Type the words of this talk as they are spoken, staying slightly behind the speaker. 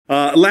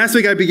Last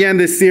week I began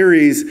this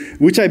series,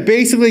 which I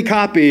basically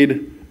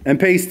copied and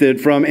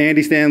pasted from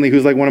Andy Stanley,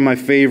 who's like one of my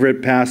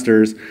favorite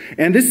pastors.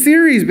 And this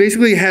series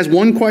basically has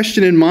one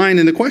question in mind,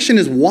 and the question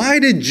is, why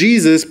did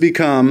Jesus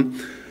become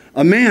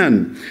a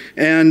man?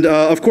 And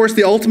of course,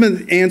 the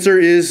ultimate answer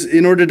is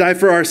in order to die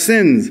for our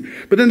sins.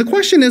 But then the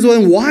question is, well,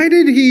 then why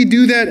did he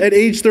do that at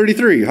age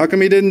 33? How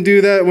come he didn't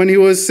do that when he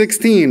was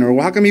 16? Or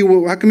how come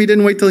he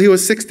didn't wait till he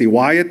was 60?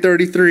 Why at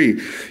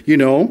 33? You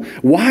know,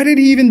 why did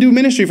he even do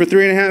ministry for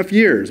 3.5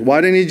 years?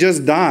 Why didn't he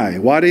just die?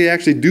 Why did he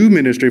actually do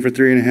ministry for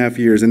 3.5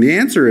 years? And the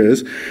answer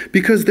is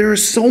because there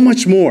is so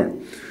much more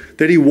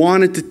that he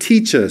wanted to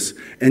teach us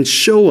and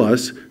show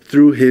us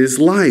through his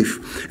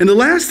life. And the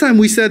last time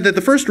we said that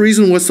the first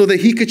reason was so that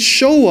he could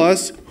show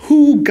us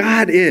who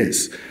God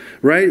is,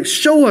 right?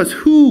 Show us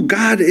who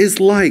God is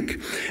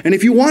like. And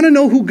if you want to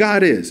know who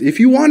God is, if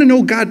you want to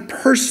know God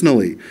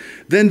personally,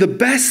 then the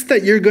best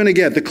that you're going to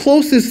get, the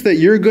closest that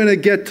you're going to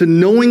get to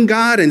knowing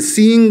God and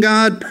seeing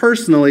God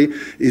personally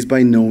is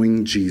by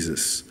knowing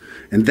Jesus.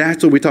 And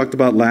that's what we talked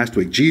about last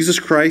week. Jesus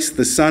Christ,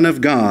 the Son of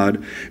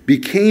God,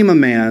 became a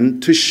man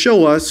to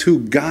show us who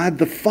God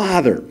the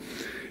Father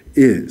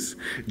is.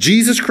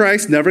 Jesus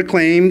Christ never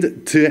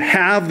claimed to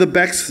have the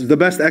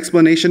best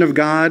explanation of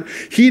God.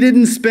 He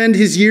didn't spend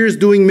his years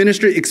doing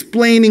ministry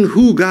explaining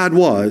who God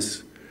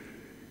was.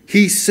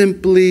 He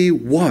simply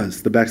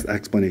was the best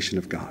explanation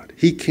of God.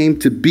 He came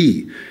to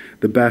be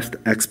the best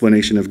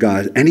explanation of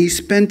God. And he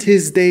spent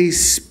his days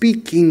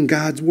speaking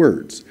God's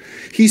words.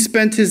 He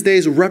spent his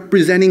days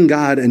representing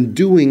God and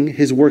doing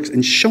his works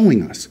and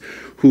showing us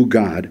who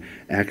God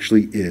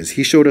actually is.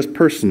 He showed us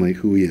personally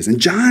who he is. And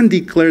John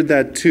declared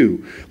that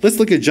too. Let's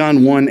look at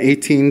John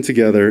 1:18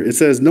 together. It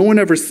says, no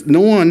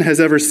one has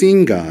ever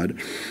seen God,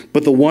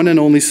 but the one and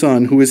only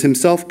Son, who is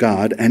himself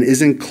God and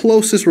is in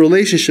closest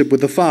relationship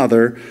with the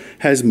Father,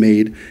 has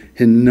made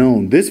him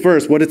known. This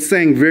verse, what it's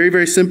saying very,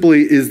 very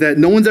simply is that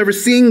no one's ever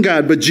seen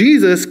God, but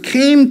Jesus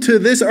came to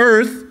this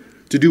earth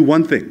to do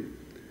one thing,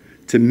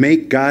 to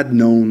make God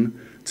known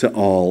to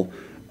all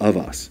of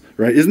us.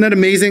 Right? Isn't that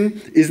amazing?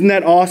 Isn't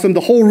that awesome? The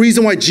whole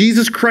reason why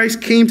Jesus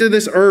Christ came to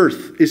this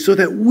earth is so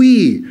that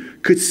we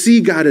could see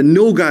God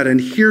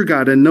and hear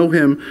God and know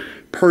him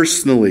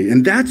personally.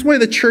 And that's why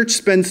the church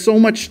spends so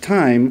much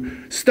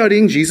time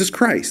studying Jesus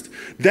Christ.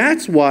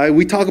 That's why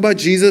we talk about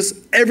Jesus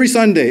every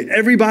Sunday,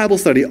 every Bible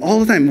study, all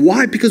the time.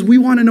 Why? Because we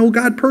want to know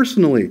God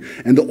personally.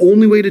 And the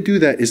only way to do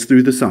that is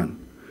through the Son.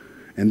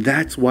 And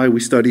that's why we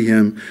study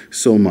him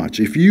so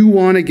much. If you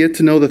want to get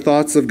to know the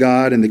thoughts of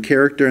God and the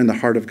character and the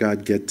heart of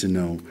God, get to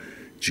know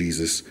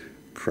Jesus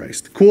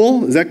Christ.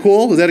 Cool? Is that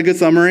cool? Is that a good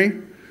summary?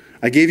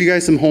 I gave you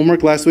guys some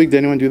homework last week. Did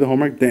anyone do the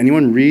homework? Did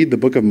anyone read the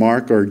book of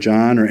Mark or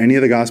John or any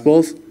of the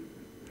Gospels?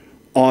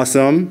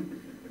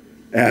 Awesome.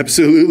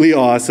 Absolutely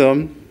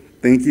awesome.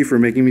 Thank you for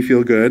making me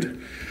feel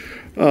good.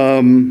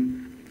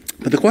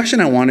 But the question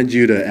I wanted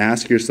you to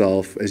ask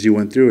yourself as you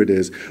went through it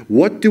is,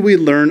 what do we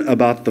learn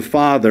about the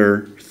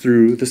Father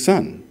through the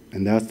Son?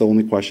 And that's the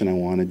only question I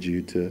wanted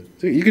you to.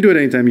 So you can do it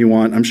anytime you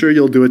want. I'm sure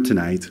you'll do it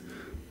tonight.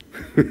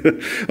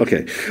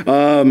 Okay.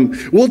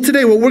 Well,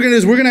 today what we're going to do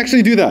is we're going to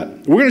actually do that.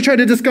 We're going to try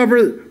to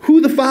discover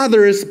who the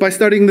Father is by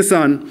studying the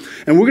Son.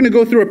 And we're going to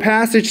go through a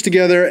passage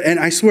together, and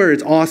I swear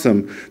it's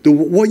awesome.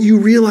 What you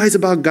realize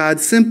about God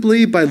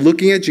simply by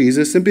looking at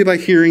Jesus, simply by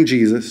hearing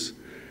Jesus.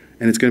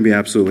 And it's going to be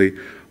absolutely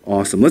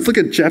awesome. Let's look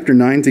at chapter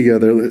 9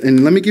 together,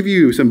 and let me give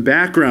you some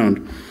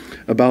background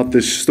about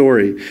this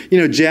story. You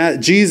know,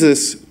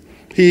 Jesus,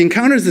 he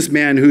encounters this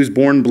man who's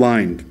born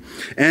blind.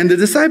 And the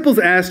disciples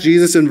asked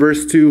Jesus in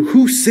verse 2,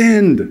 who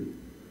sinned?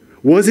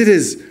 Was it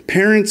his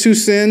parents who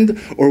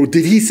sinned, or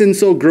did he sin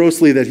so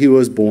grossly that he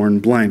was born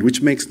blind?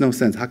 Which makes no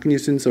sense. How can you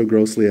sin so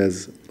grossly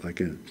as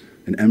like an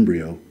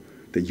embryo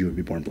that you would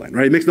be born blind,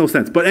 right? It makes no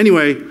sense. But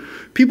anyway,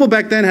 people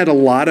back then had a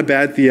lot of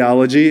bad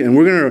theology, and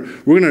we're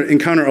gonna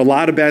encounter a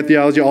lot of bad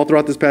theology all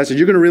throughout this passage.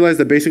 You're gonna realize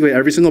that basically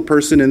every single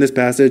person in this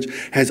passage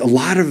has a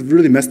lot of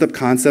really messed up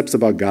concepts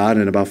about God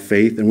and about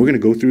faith, and we're gonna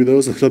go through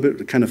those. A little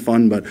bit kind of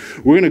fun, but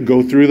we're gonna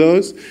go through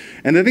those.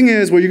 And the thing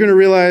is, what you're gonna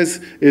realize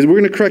is we're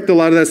gonna correct a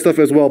lot of that stuff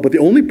as well. But the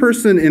only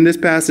person in this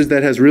passage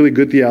that has really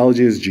good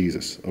theology is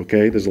Jesus.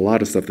 Okay, there's a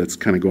lot of stuff that's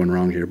kind of going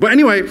wrong here. But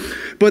anyway,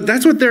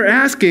 that's what they're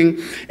asking.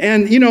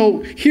 And you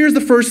know, here's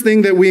the first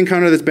thing that we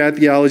encounter that's bad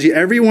theology.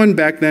 Everyone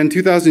back then,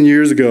 2,000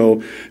 years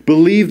ago,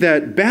 believed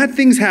that bad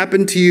things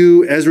happen to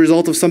you as a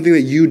result of something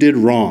that you did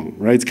wrong,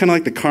 right? It's kind of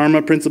like the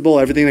karma principle.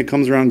 Everything that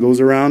comes around goes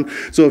around.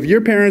 So if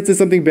your parents did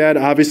something bad,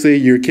 obviously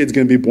your kid's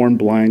going to be born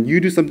blind. You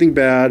do something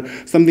bad's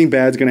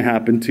going to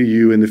happen to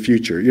you in the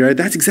future. Right?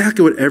 That's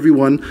exactly what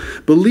everyone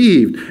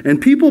believed. And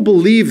people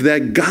believed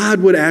that God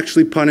would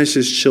actually punish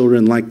his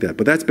children like that.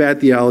 But that's bad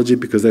theology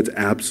because that's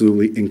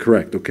absolutely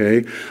incorrect,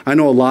 okay? I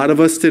know a lot of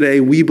us today,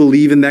 we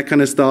believe in that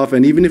kind of stuff.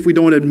 And even if we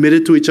don't admit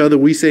it to each other,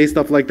 we say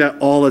stuff like that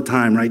all the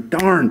time, right?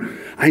 Darn,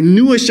 I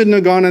knew I shouldn't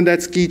have gone on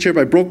that ski trip.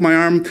 I broke my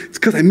arm. It's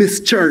because I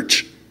missed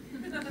church,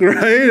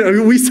 right? I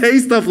mean, we say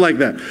stuff like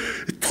that.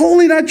 It's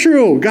totally not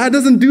true. God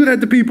doesn't do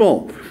that to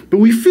people. But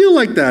we feel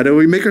like that, and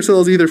we make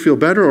ourselves either feel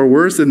better or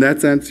worse in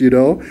that sense,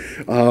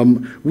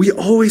 We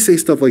always say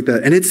stuff like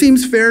that. And it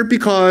seems fair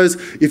because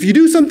if you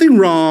do something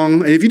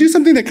wrong, and if you do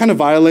something that kind of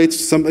violates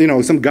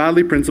some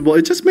godly principle,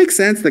 it just makes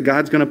sense that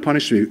God's going to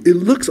punish you. It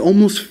looks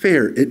almost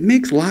fair. It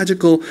makes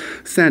logical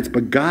sense,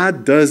 but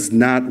God does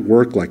not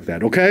work like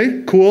that,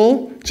 okay?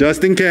 Cool?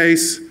 Just in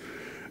case.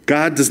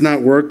 God does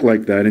not work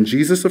like that, and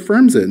Jesus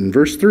affirms it in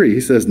verse 3.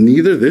 He says,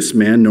 "Neither this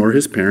man nor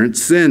his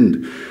parents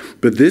sinned,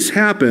 but this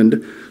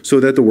happened so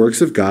that the works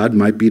of God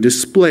might be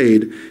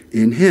displayed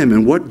in him."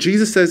 And what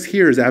Jesus says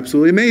here is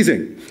absolutely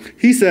amazing.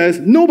 He says,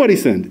 nobody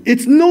sinned.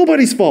 It's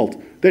nobody's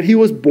fault that he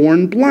was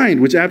born blind,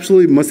 which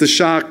absolutely must have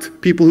shocked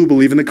people who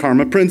believe in the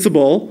karma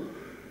principle,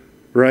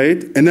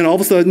 right? And then all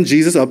of a sudden,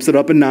 Jesus ups it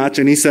up a notch,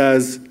 and he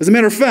says, as a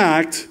matter of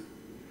fact,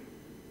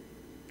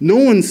 no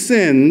one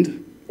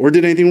sinned or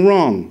did anything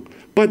wrong,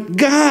 but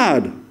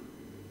God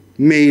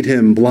made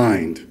him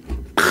blind.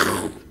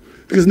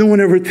 Because no one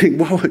ever think,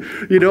 wow,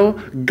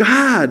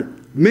 God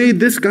made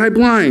this guy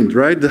blind,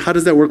 right? How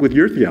does that work with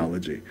your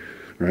theology,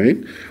 right?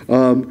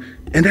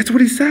 And that's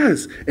what he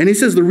says. And he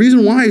says the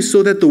reason why is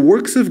so that the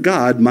works of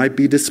God might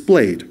be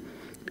displayed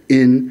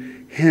in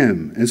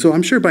him. And so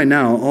I'm sure by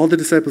now all the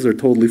disciples are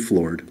totally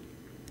floored.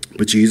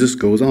 But Jesus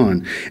goes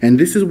on. And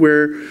this is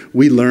where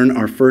we learn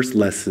our first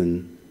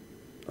lesson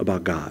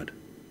about God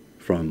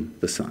from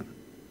the Son.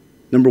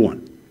 Number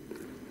one,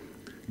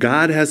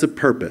 God has a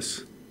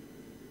purpose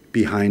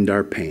behind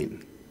our pain.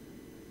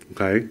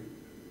 Okay?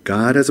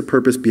 God has a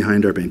purpose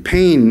behind our pain.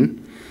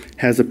 Pain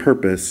has a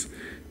purpose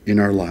in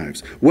our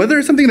lives. Whether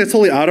it's something that's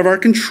totally out of our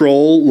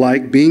control,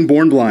 like being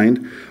born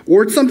blind,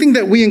 or it's something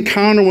that we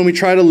encounter when we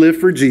try to live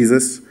for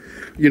Jesus,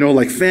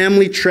 like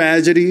family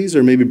tragedies,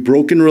 or maybe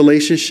broken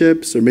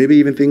relationships, or maybe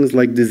even things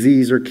like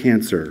disease or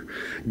cancer.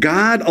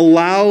 God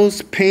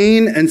allows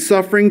pain and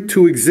suffering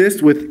to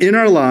exist within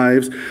our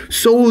lives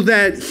so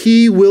that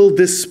he will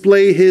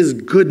display his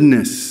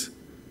goodness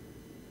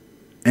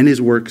and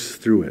his works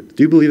through it.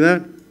 Do you believe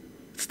that?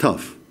 It's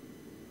tough.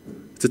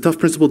 It's a tough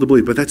principle to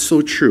believe, but that's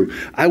so true.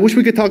 I wish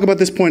we could talk about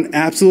this point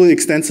absolutely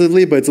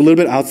extensively, but it's a little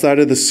bit outside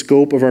of the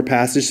scope of our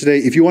passage today.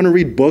 If you want to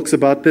read books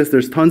about this,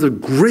 there's tons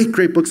of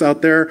great books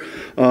out there.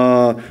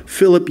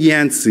 Philip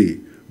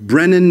Yancey,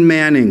 Brennan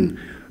Manning,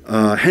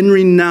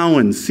 Henry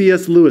Nouwen,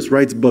 C.S. Lewis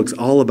writes books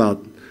all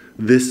about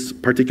this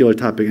particular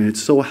topic, and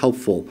it's so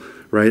helpful,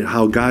 right?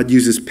 How God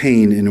uses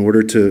pain in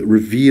order to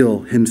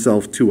reveal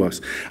himself to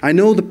us. I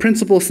know the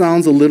principle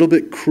sounds a little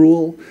bit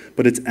cruel,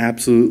 but it's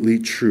absolutely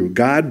true.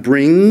 God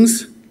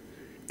brings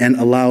and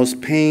allows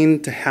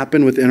pain to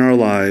happen within our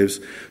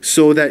lives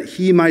so that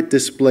he might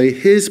display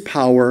his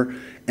power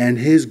and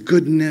his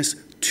goodness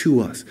to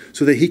us,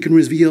 so that he can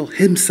reveal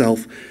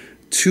himself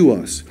to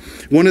us.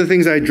 One of the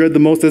things I dread the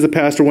most as a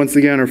pastor, once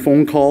again, are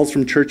phone calls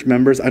from church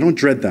members. I don't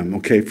dread them,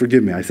 okay?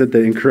 Forgive me, I said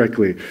that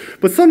incorrectly.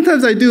 But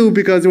sometimes I do,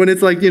 because when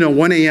it's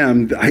 1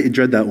 a.m., I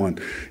dread that one.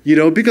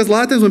 Because a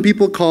lot of times when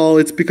people call,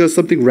 it's because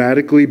something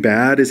radically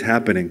bad is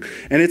happening.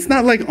 And it's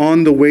not like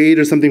on the way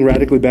to something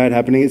radically bad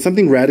happening. It's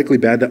something radically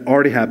bad that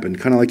already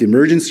happened, kind of like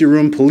emergency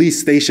room, police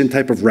station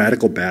type of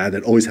radical bad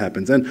that always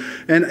happens. And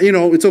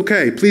it's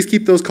okay. Please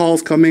keep those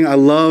calls coming. I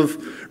love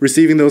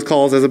receiving those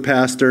calls as a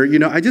pastor.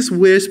 I just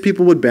wish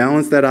people would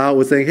balance that out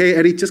with saying, hey,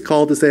 Eddie, just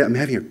called to say, I'm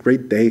having a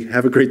great day.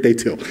 Have a great day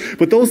too.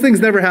 But those things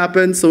never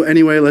happen. So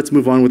anyway, let's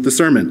move on with the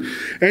sermon.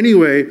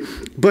 Anyway,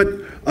 but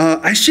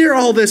I share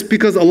all this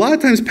because a lot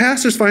of times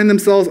pastors find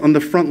themselves on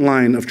the front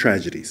line of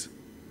tragedies.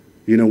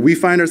 We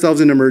find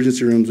ourselves in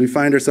emergency rooms. We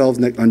find ourselves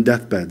on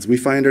deathbeds. We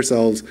find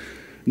ourselves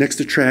next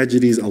to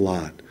tragedies a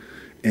lot.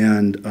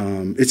 And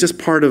it's just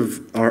part of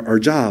our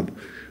job.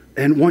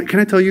 And can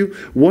I tell you,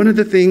 one of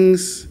the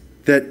things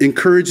that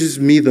encourages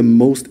me the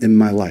most in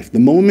my life, the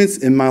moments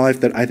in my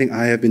life that I think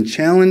I have been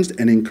challenged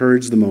and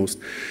encouraged the most,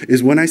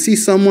 is when I see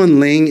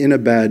someone laying in a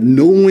bed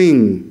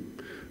knowing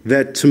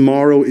that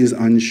tomorrow is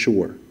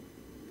unsure,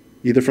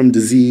 either from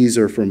disease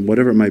or from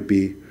whatever it might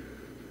be,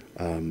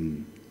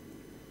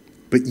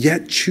 but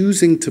yet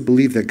choosing to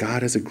believe that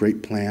God has a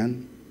great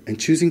plan and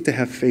choosing to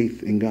have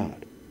faith in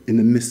God in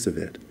the midst of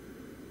it,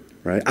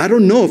 right? I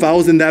don't know if I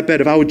was in that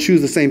bed, if I would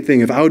choose the same thing,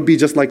 if I would be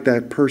just like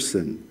that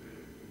person.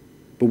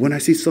 But when I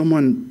see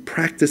someone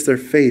practice their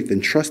faith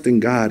and trust in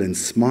God and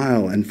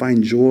smile and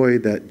find joy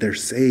that they're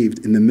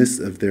saved in the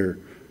midst of their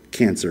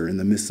cancer, in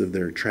the midst of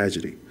their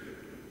tragedy,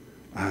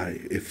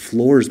 it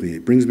floors me.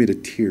 It brings me to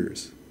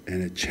tears.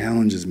 And it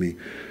challenges me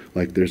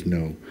like there's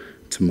no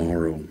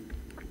tomorrow.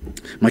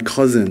 My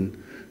cousin,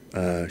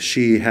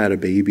 she had a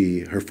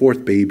baby, her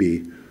fourth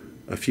baby,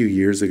 a few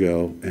years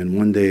ago. And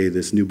one day,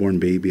 this newborn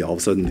baby, all of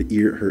a sudden,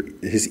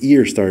 his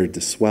ear started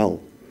to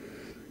swell.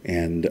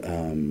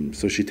 And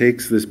so she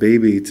takes this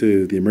baby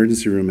to the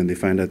emergency room, and they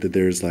find out that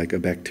there's a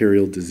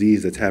bacterial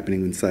disease that's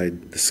happening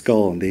inside the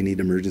skull, and they need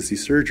emergency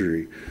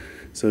surgery.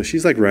 So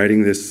she's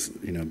writing this,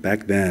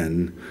 back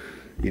then,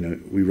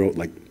 we wrote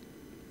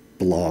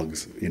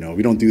blogs.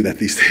 We don't do that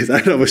these days.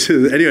 I don't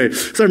know. Anyway,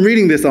 so I'm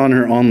reading this on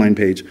her online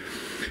page,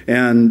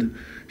 and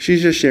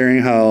she's just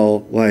sharing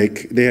how,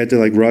 like, they had to,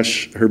 like,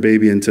 rush her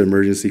baby into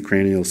emergency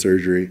cranial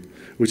surgery,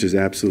 which is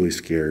absolutely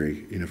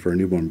scary, for a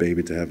newborn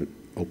baby to have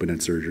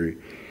open-head surgery.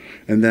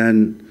 And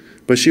then,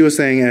 but she was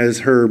saying as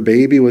her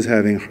baby was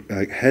having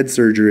head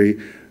surgery,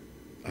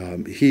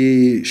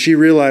 she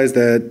realized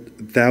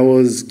that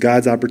was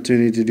God's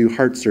opportunity to do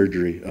heart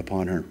surgery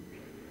upon her,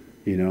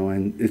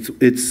 and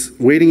it's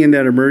waiting in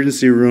that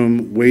emergency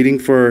room, waiting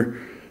for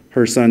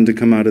her son to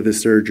come out of the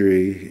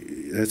surgery.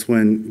 That's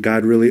when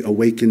God really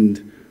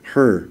awakened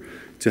her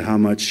to how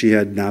much she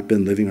had not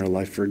been living her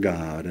life for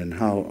God, and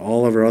how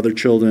all of her other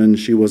children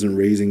she wasn't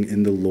raising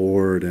in the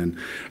Lord, and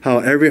how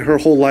her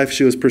whole life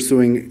she was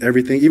pursuing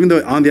everything, even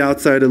though on the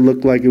outside it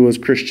looked like it was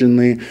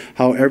Christianly,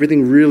 how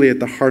everything really at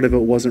the heart of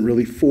it wasn't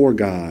really for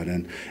God,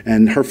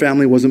 and her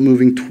family wasn't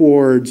moving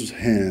towards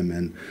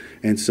him,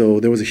 and so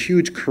there was a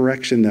huge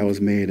correction that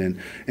was made, and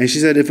she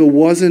said if it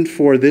wasn't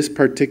for this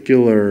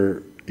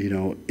particular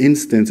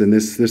instance and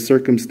this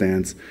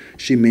circumstance,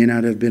 she may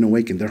not have been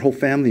awakened. Their whole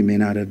family may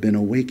not have been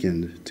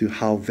awakened to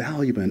how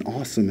valuable and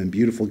awesome and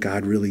beautiful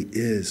God really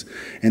is,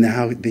 and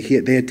how they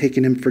had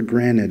taken him for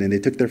granted, and they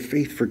took their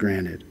faith for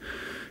granted.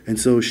 And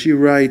so she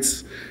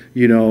writes,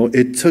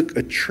 it took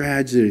a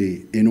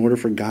tragedy in order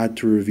for God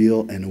to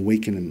reveal and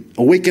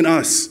awaken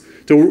us,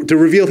 to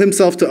reveal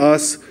himself to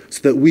us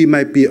so that we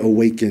might be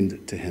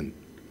awakened to him.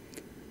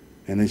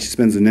 And then she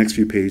spends the next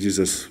few pages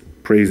just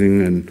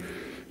praising and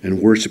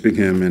worshiping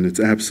him, and it's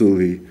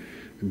absolutely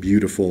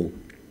beautiful.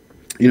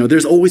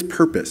 There's always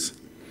purpose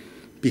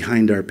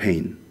behind our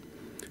pain,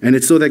 and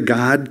it's so that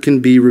God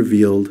can be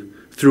revealed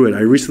through it.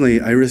 I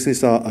recently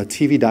saw a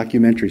TV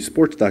documentary,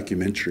 sports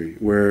documentary,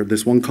 where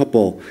this one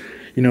couple,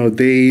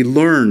 they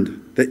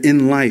learned that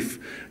in life,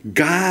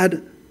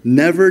 God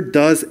never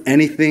does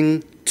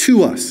anything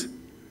to us,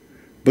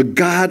 but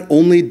God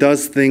only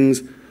does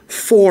things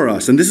for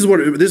us. And this is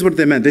what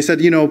they meant. They said,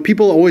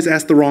 people always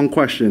ask the wrong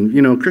question.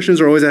 Christians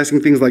are always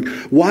asking things like,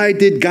 why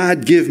did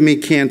God give me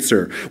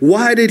cancer?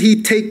 Why did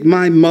he take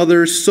my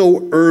mother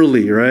so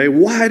early, right?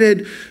 Why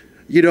did,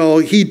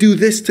 he do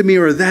this to me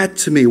or that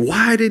to me?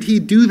 Why did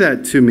he do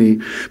that to me?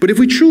 But if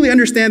we truly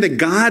understand that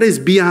God is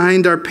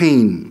behind our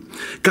pain,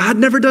 God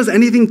never does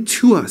anything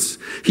to us.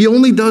 He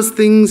only does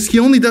things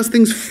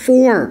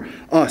for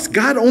us.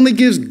 God only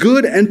gives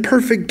good and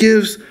perfect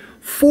gifts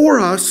for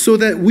us so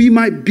that we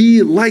might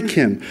be like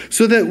him,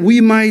 so that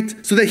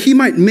he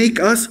might make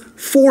us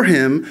for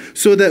him,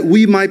 so that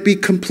we might be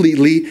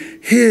completely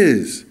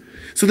his.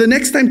 So the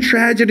next time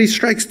tragedy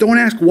strikes, don't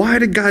ask, why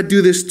did God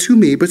do this to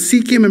me? But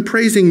seek him in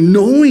praising,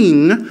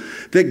 knowing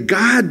that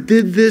God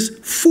did this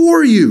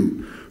for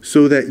you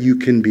so that you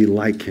can be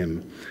like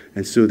him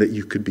and so that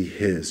you could be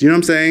his. You know what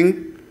I'm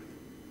saying?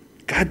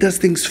 God does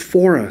things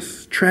for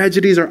us.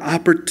 Tragedies are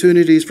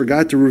opportunities for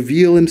God to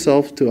reveal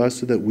himself to us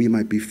so that we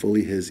might be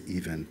fully his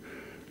even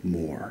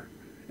more.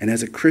 And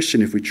as a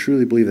Christian, if we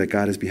truly believe that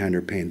God is behind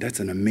our pain, that's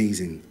an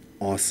amazing,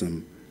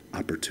 awesome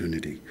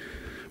opportunity.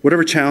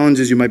 Whatever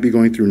challenges you might be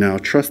going through now,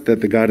 trust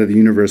that the God of the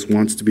universe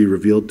wants to be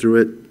revealed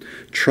through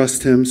it.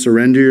 Trust him.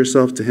 Surrender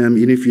yourself to him,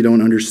 even if you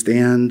don't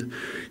understand,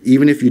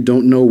 even if you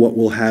don't know what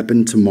will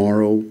happen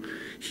tomorrow.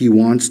 He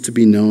wants to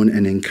be known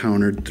and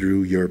encountered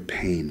through your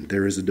pain.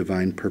 There is a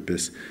divine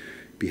purpose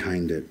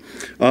behind it.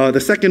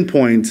 The second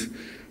point,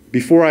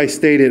 before I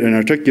state it and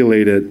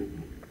articulate it,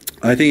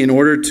 I think in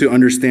order to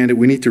understand it,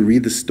 we need to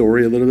read the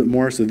story a little bit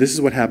more. So this is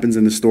what happens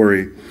in the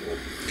story.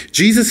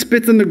 Jesus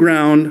spits on the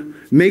ground,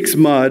 makes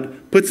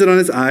mud, puts it on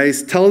his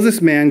eyes, tells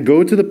this man,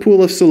 go to the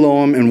pool of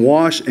Siloam and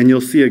wash and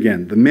you'll see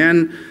again. The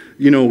man,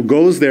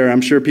 goes there.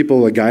 I'm sure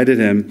people guided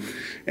him.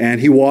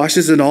 And he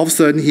washes and all of a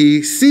sudden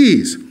he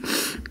sees.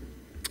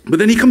 But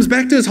then he comes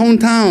back to his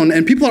hometown,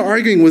 and people are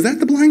arguing, was that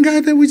the blind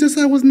guy that we just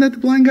saw? Wasn't that the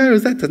blind guy? Or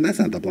that's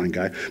not the blind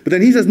guy. But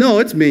then he says, no,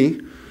 it's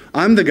me.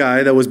 I'm the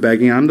guy that was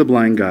begging. I'm the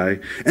blind guy.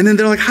 And then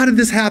they're like, how did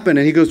this happen?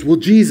 And he goes, well,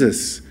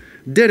 Jesus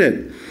did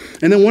it.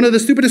 And then one of the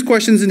stupidest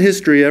questions in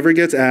history ever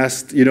gets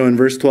asked, in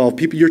verse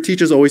 12. Your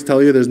teachers always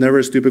tell you there's never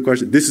a stupid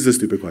question. This is a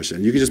stupid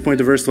question. You can just point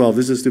to verse 12.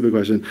 This is a stupid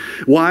question.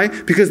 Why?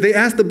 Because they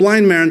asked the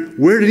blind man,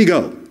 where did he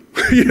go?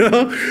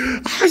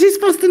 How's he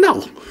supposed to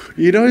know?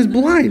 He's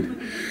blind.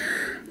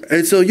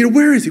 And so,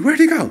 where is he? Where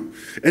did he go?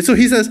 And so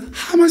he says,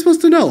 how am I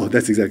supposed to know?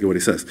 That's exactly what he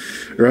says,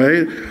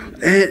 right?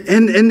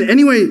 And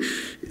anyway,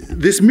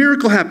 this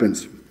miracle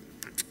happens.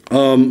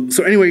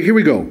 So anyway, here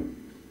we go.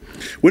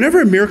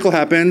 Whenever a miracle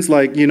happens,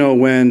 like,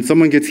 when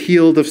someone gets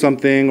healed of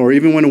something, or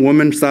even when a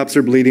woman stops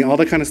her bleeding, all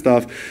that kind of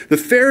stuff, the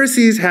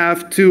Pharisees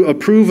have to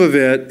approve of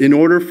it in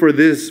order for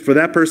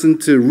that person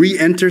to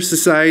re-enter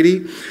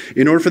society,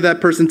 in order for that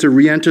person to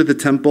re-enter the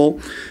temple.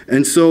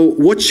 And so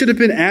what should have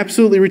been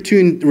absolutely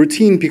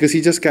routine because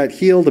he just got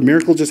healed, the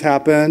miracle just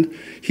happened,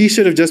 he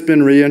should have just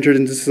been re-entered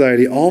into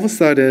society. All of a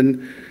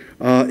sudden,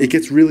 it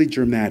gets really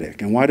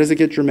dramatic. And why does it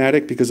get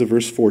dramatic? Because of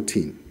verse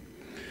 14.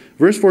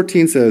 Verse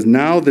 14 says,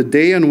 now the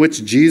day on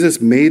which Jesus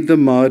made the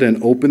mud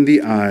and opened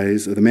the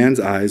eyes of the man's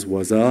eyes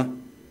was a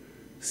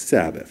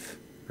Sabbath,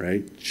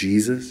 right?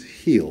 Jesus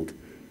healed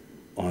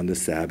on the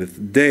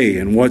Sabbath day.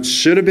 And what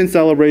should have been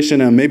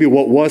celebration, and maybe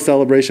what was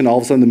celebration, all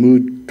of a sudden the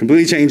mood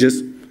completely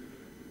changes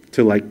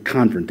to like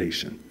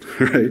confrontation,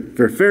 right?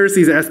 The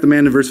Pharisees asked the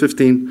man in verse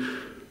 15,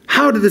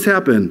 how did this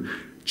happen?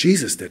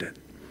 Jesus did it.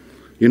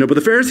 But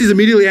the Pharisees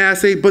immediately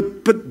ask,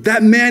 but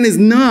that man is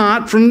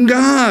not from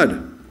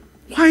God.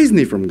 Why isn't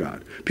he from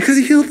God? Because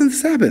he healed on the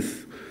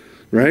Sabbath,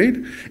 right?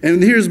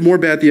 And here's more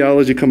bad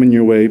theology coming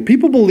your way.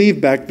 People believed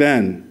back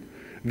then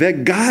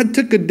that God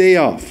took a day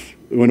off.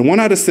 When 1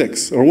 out of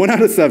 6 or 1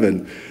 out of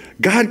 7,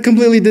 God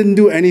completely didn't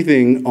do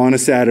anything on a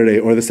Saturday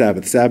or the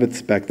Sabbath.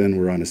 Sabbaths back then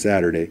were on a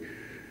Saturday.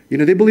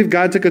 They believe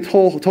God took a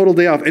total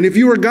day off. And if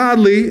you were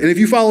godly and if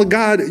you followed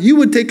God, you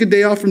would take a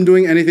day off from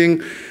doing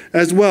anything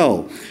as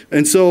well.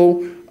 And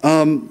so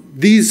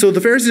the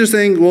Pharisees are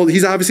saying, well,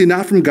 he's obviously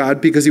not from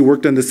God because he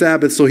worked on the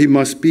Sabbath, so he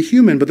must be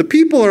human. But the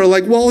people are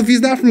like, well, if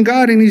he's not from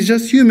God and he's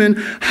just human,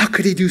 how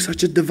could he do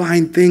such a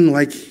divine thing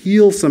like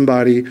heal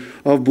somebody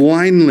of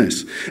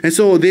blindness? And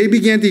so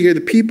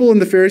the people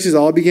and the Pharisees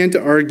all began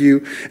to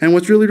argue. And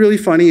what's really, really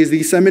funny is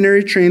these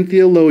seminary-trained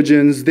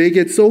theologians, they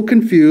get so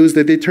confused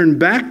that they turn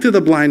back to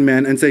the blind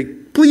man and say,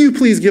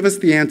 please give us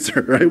the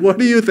answer, right? What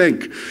do you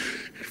think?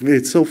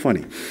 It's so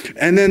funny.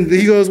 And then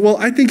he goes, well,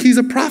 I think he's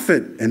a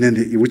prophet. And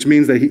then, which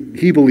means that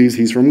he believes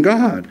he's from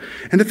God.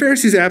 And the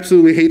Pharisees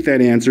absolutely hate that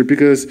answer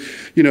because,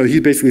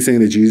 he's basically saying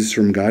that Jesus is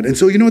from God. And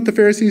so you know what the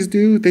Pharisees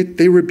do?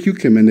 They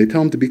rebuke him and they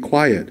tell him to be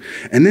quiet.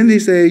 And then they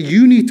say,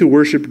 you need to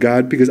worship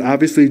God because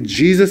obviously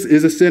Jesus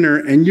is a sinner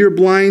and you're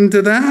blind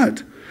to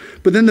that.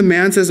 But then the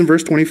man says in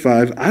verse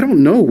 25, I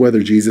don't know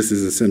whether Jesus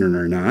is a sinner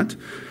or not.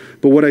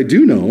 But what I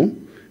do know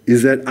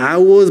is that I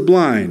was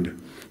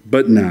blind,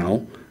 but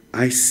now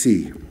I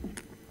see.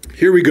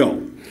 Here we go.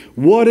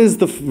 What is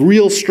the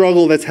real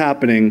struggle that's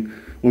happening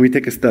when we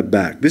take a step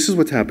back? This is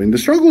what's happening. The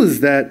struggle is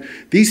that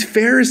these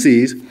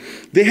Pharisees,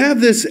 they have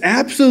this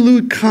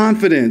absolute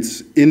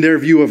confidence in their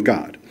view of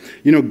God.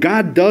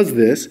 God does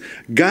this.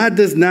 God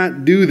does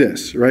not do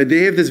this, right?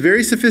 They have this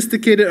very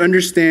sophisticated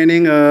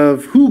understanding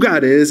of who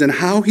God is and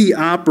how he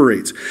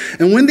operates.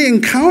 And when they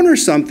encounter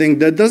something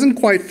that doesn't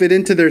quite fit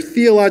into their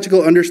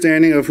theological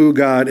understanding of who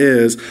God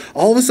is,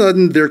 all of a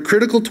sudden they're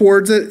critical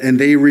towards it and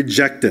they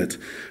reject it,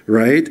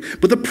 right?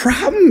 But the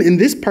problem in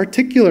this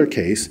particular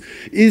case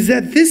is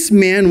that this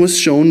man was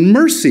shown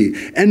mercy.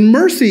 And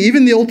mercy,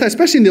 even the Old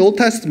Testament, especially in the Old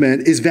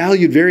Testament, is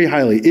valued very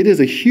highly. It is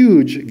a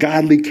huge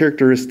godly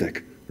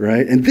characteristic.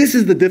 Right? And this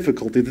is the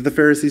difficulty that the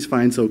Pharisees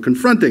find so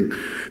confronting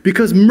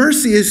because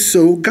mercy is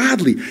so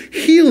godly.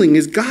 Healing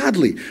is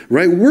godly,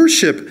 right?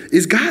 Worship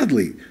is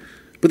godly.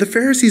 But the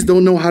Pharisees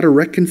don't know how to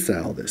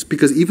reconcile this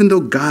because even though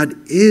God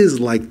is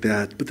like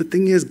that, but the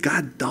thing is,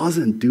 God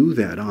doesn't do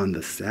that on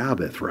the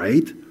Sabbath,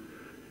 right?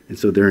 And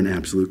so they're in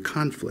absolute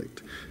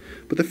conflict.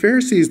 But the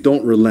Pharisees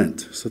don't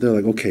relent. So they're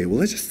like, okay, well,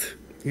 let's just,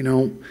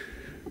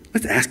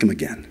 let's ask him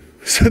again.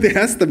 So they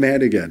ask the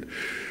man again.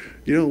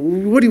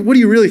 What do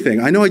you really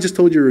think? I know I just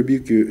told you to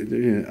rebuke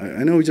you.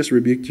 I know we just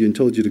rebuked you and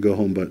told you to go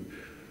home, but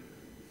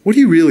what do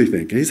you really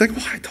think? And he's like,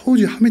 well, I told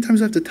you. How many times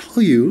do I have to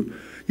tell you?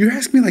 You're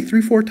asking me like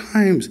 3-4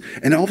 times.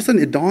 And all of a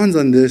sudden it dawns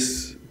on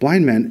this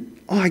blind man,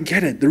 oh, I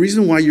get it. The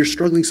reason why you're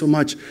struggling so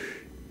much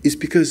is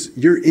because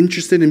you're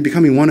interested in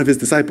becoming one of his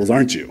disciples,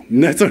 aren't you?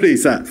 And that's what he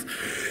says.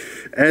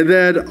 And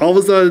then all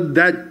of a sudden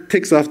that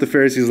ticks off the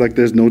Pharisees like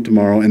there's no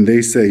tomorrow. And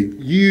they say,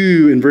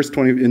 in verse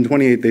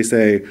 28, they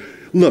say,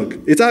 look,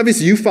 it's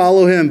obvious you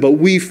follow him, but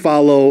we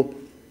follow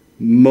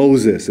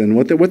Moses. And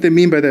what they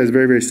mean by that is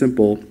very, very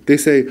simple. They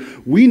say,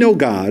 we know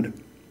God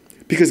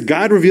because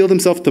God revealed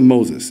himself to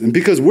Moses. And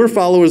because we're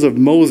followers of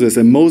Moses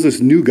and Moses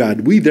knew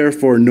God, we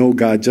therefore know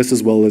God just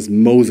as well as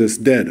Moses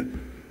did.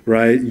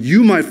 Right?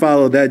 You might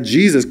follow that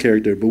Jesus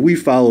character, but we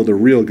follow the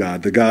real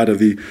God, the God of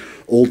the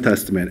Old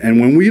Testament. And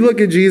when we look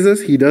at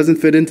Jesus, he doesn't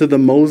fit into the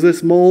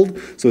Moses mold,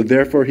 so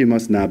therefore he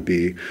must not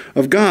be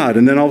of God.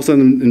 And then all of a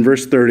sudden in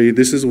verse 30,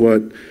 this is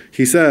what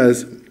he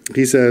says.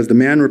 He says, the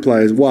man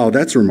replies, wow,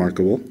 that's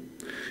remarkable.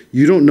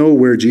 You don't know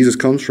where Jesus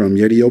comes from,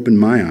 yet he opened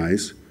my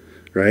eyes.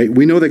 Right?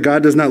 We know that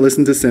God does not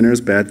listen to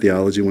sinners, bad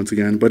theology once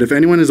again. But if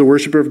anyone is a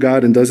worshiper of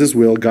God and does his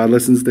will, God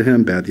listens to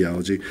him, bad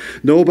theology.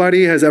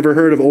 Nobody has ever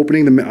heard of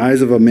opening the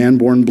eyes of a man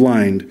born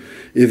blind.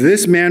 If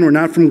this man were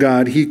not from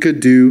God, he could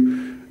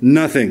do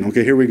nothing.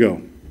 Okay, here we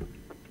go.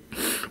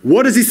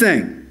 What is he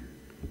saying?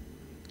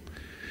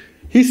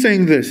 He's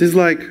saying this. He's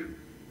like,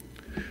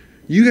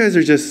 you guys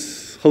are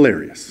just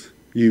hilarious,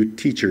 you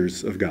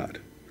teachers of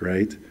God,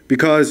 right?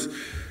 Because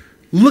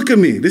look at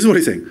me. This is what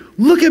he's saying.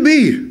 Look at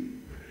me.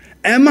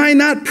 Am I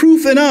not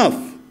proof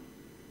enough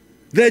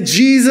that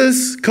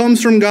Jesus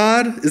comes from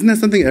God? Isn't that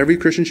something every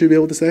Christian should be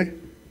able to say?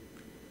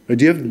 Or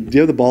do you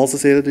have the balls to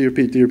say that to your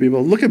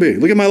people? Look at me.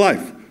 Look at my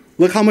life.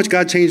 Look how much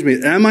God changed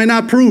me. Am I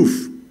not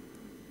proof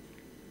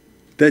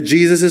that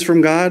Jesus is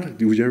from God?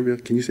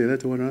 Can you say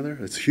that to one another?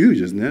 That's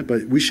huge, isn't it?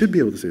 But we should be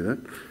able to say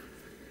that.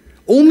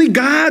 Only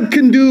God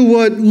can do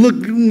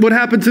what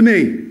happened to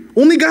me.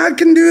 Only God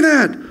can do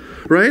that,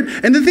 right?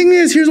 And the thing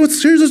is, here's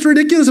what's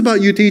ridiculous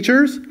about you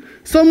teachers.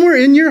 Somewhere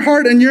in your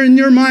heart and in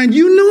your mind,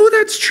 you know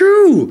that's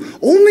true.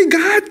 Only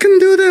God can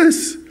do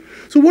this.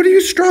 So what are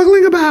you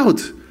struggling about,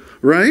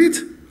 right?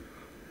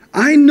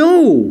 I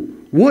know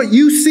what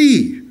you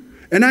see.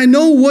 And I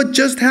know what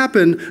just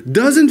happened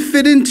doesn't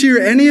fit into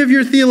any of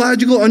your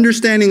theological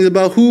understandings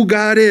about who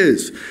God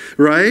is,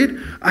 right?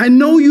 I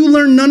know you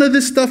learned none of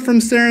this stuff from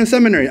Sarah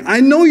Seminary.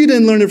 I know you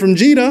didn't learn it from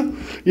Gita.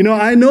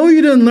 I know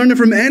you didn't learn it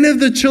from any of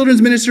the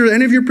children's ministers,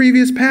 any of your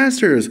previous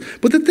pastors.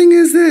 But the thing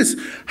is this,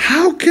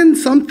 how can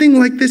something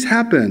like this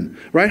happen,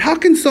 right? How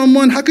can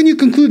you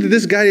conclude that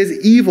this guy is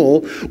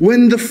evil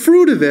when the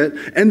fruit of it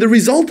and the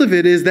result of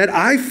it is that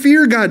I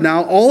fear God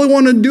now. All I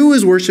want to do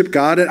is worship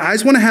God, and I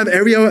just want to have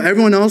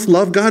everyone else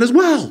love God as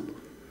well.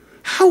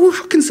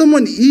 How can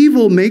someone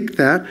evil make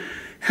that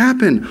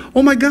happen?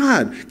 Oh my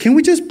God, can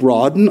we just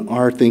broaden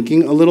our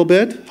thinking a little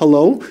bit?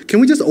 Hello? Can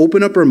we just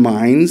open up our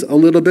minds a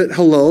little bit?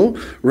 Hello?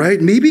 Right?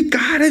 Maybe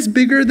God is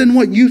bigger than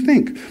what you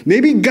think.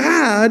 Maybe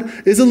God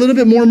is a little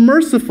bit more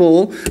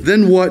merciful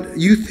than what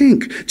you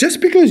think.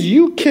 Just because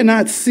you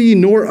cannot see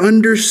nor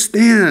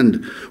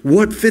understand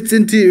what fits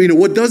into,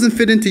 what doesn't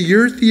fit into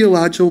your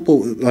theological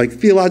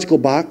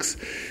box,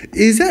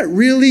 is that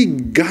really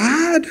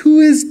God who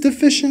is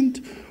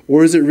deficient?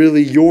 Or is it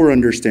really your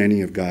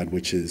understanding of God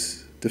which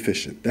is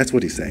deficient? That's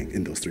what he's saying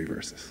in those 3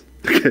 verses.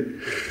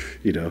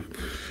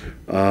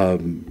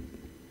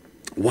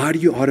 Why do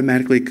you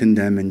automatically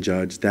condemn and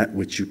judge that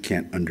which you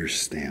can't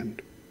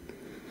understand?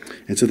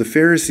 And so the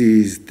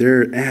Pharisees,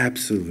 they're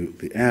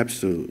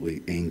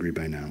absolutely angry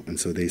by now. And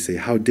so they say,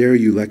 how dare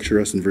you lecture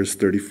us in verse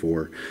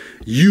 34?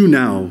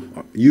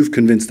 You've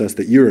convinced us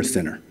that you're a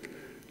sinner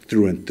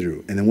through and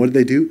through. And then what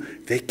do?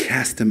 They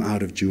cast him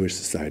out of Jewish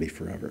society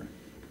forever.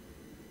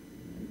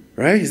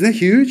 Right? Isn't that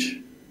huge?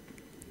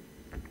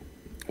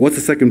 What's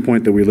the second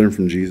point that we learn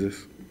from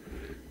Jesus?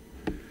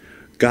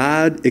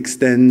 God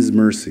extends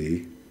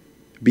mercy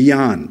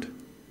beyond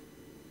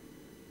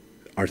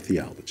our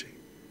theology.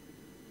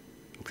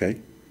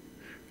 Okay?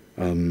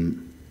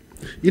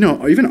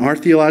 Even our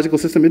theological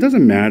system, it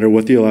doesn't matter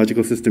what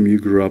theological system you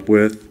grew up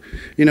with.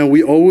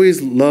 We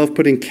always love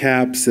putting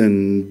caps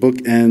and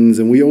bookends,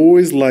 and we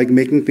always like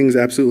making things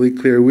absolutely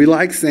clear. We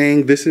like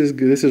saying this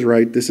is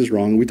right, this is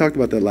wrong. We talked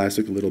about that last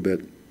week a little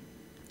bit.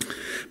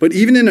 But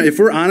if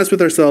we're honest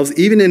with ourselves,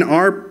 even in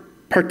our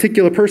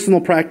particular personal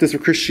practice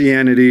of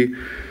Christianity,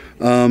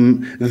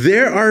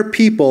 there are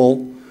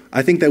people,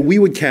 I think, that we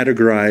would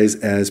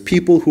categorize as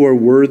people who are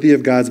worthy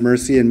of God's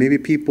mercy and maybe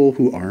people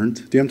who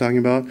aren't. Do you know what I'm talking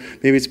about?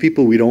 Maybe it's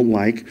people we don't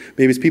like.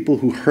 Maybe it's people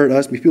who hurt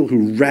us. Maybe people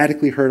who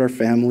radically hurt our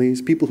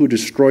families. People who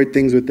destroyed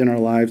things within our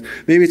lives.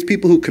 Maybe it's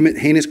people who commit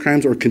heinous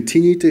crimes or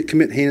continue to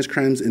commit heinous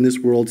crimes in this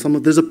world.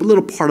 There's a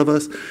little part of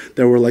us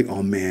that we're like,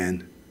 oh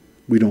man,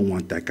 we don't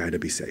want that guy to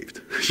be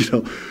saved.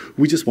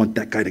 We just want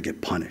that guy to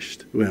get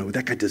punished.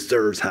 That guy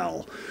deserves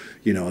hell.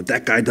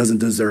 That guy doesn't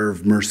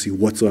deserve mercy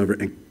whatsoever.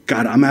 And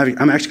God, I'm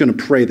actually going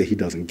to pray that he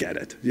doesn't get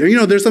it.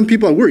 There's some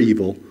people, we're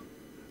evil.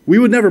 We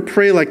would never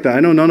pray like that. I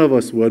know none of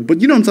us would. But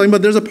you know what I'm talking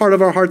about? There's a part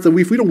of our hearts that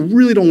if we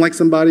really don't like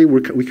somebody,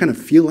 we kind of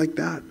feel like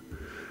that.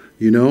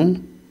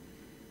 None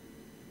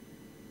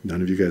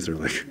of you guys are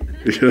like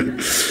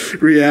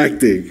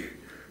reacting.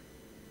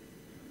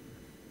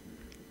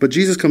 But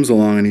Jesus comes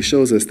along and he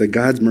shows us that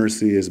God's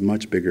mercy is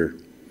much bigger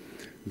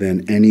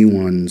than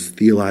anyone's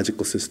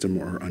theological system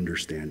or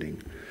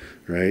understanding,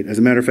 right? As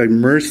a matter of fact,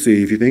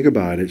 mercy, if you think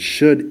about it,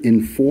 should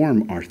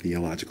inform our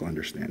theological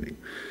understanding.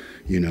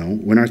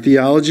 When our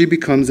theology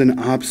becomes an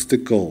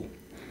obstacle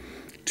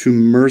to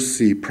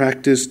mercy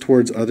practiced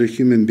towards other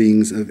human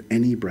beings of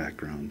any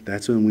background,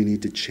 that's when we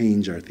need to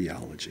change our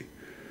theology,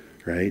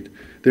 right?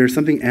 There's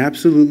something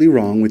absolutely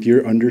wrong with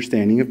your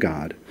understanding of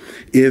God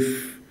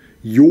if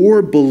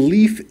your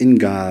belief in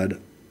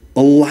God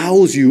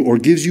allows you or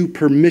gives you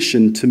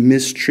permission to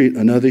mistreat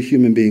another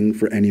human being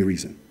for any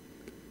reason.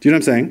 Do you know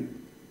what I'm saying?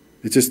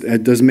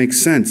 It doesn't make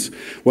sense.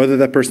 Whether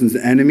that person's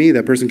an enemy,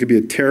 that person could be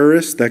a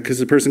terrorist, because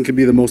the person could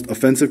be the most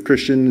offensive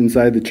Christian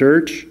inside the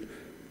church.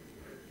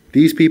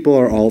 These people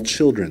are all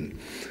children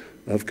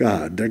of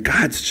God. They're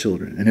God's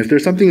children. And if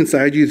there's something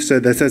inside you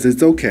that says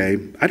it's okay,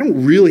 I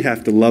don't really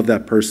have to love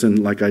that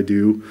person like I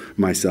do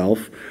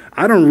myself.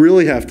 I don't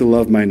really have to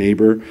love my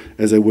neighbor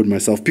as I would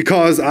myself,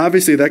 because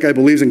obviously that guy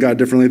believes in God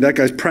differently. That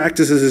guy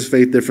practices his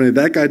faith differently.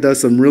 That guy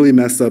does some really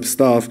messed up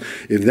stuff.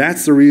 If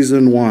that's the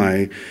reason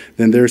why,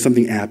 then there's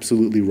something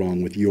absolutely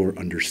wrong with your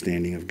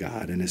understanding of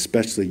God, and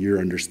especially your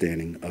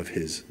understanding of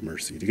his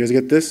mercy. Do you guys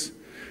get this?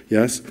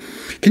 Yes?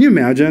 Can you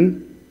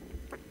imagine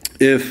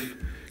if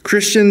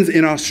Christians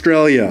in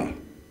Australia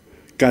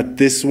got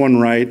this one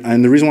right?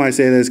 And the reason why I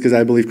say this is because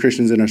I believe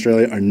Christians in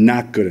Australia are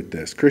not good at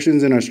this.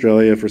 Christians in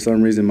Australia, for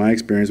some reason, my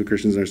experience with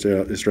Christians in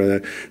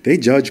Australia, they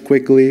judge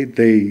quickly.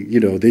 They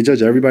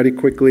judge everybody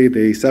quickly.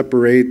 They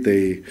separate.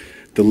 They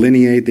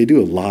delineate. They do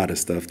a lot of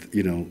stuff,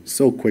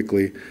 so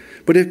quickly.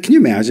 But can you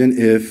imagine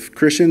if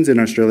Christians in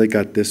Australia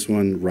got this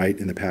one right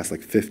in the past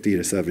 50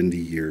 to 70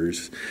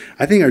 years?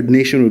 I think our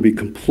nation would be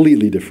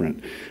completely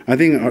different. I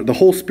think the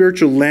whole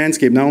spiritual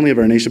landscape, not only of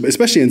our nation, but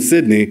especially in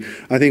Sydney,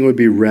 I think it would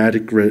be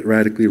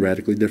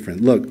radically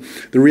different. Look,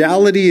 the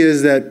reality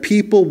is that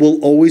people will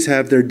always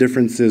have their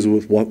differences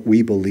with what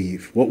we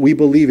believe. What we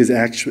believe is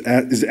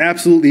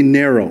absolutely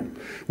narrow.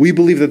 We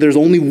believe that there's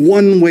only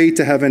one way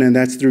to heaven, and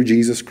that's through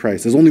Jesus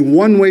Christ. There's only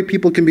one way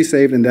people can be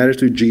saved, and that is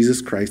through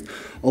Jesus Christ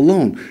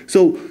alone.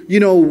 So,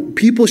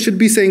 people should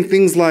be saying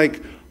things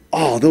like,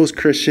 oh, those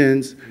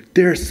Christians,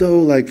 they're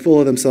so full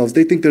of themselves.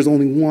 They think there's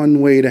only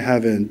one way to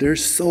heaven. They're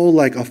so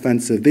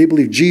offensive. They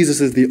believe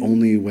Jesus is the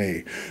only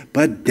way.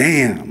 But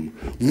damn,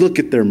 look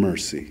at their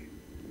mercy.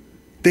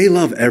 They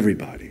love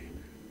everybody.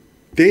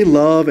 They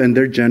love and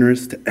they're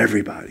generous to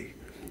everybody.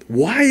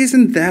 Why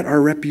isn't that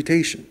our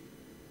reputation?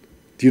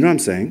 Do you know what I'm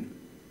saying?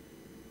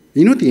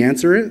 You know what the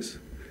answer is?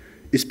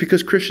 It's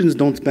because Christians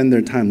don't spend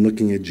their time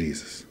looking at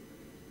Jesus.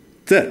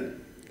 That's it.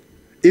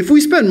 If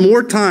we spent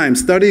more time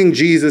studying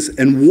Jesus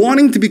and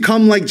wanting to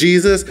become like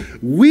Jesus,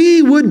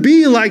 we would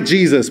be like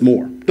Jesus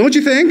more. Don't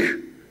you think?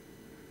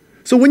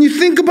 So when you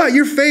think about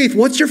your faith,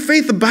 what's your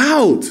faith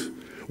about?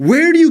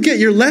 Where do you get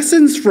your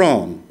lessons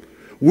from?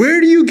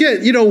 Where do you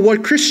get,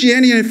 what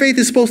Christianity and faith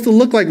is supposed to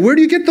look like? Where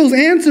do you get those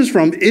answers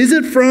from? Is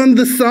it from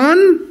the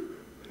Son,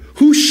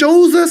 who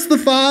shows us the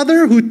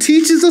Father, who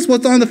teaches us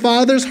what's on the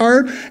Father's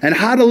heart and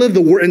how to live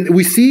and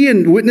we see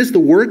and witness the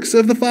works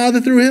of the Father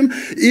through him?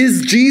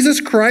 Is Jesus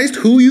Christ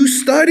who you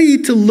study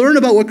to learn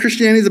about what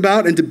Christianity is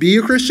about and to be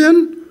a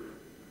Christian?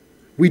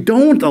 We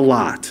don't a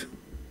lot.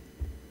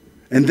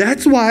 And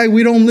that's why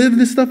we don't live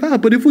this stuff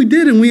out. But if we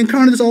did and we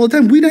encounter this all the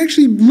time, we'd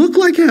actually look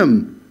like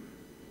him.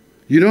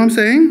 You know what I'm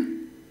saying?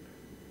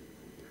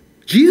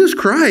 Jesus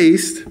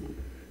Christ,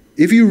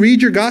 if you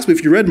read your gospel,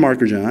 if you read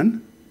Mark or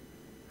John,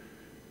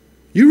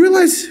 you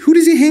realize, who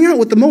does he hang out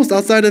with the most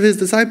outside of his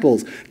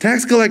disciples?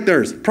 Tax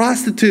collectors,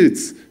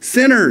 prostitutes,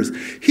 sinners.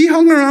 He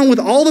hung around with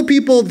all the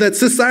people that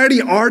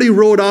society already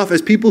wrote off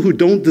as people who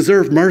don't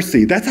deserve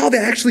mercy. That's how they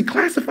actually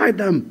classified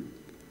them.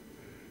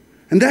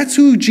 And that's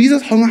who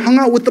Jesus hung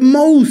out with the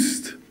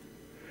most.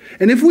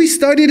 And if we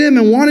studied him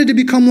and wanted to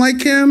become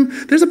like him,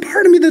 there's a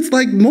part of me that's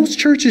like, most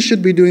churches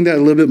should be doing that a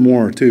little bit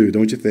more too,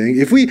 don't you think?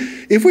 If we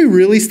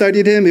really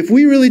studied him, if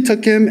we really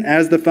took him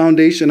as the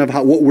foundation of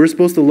what we're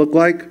supposed to look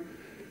like,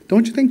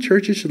 don't you think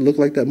churches should look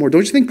like that more?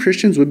 Don't you think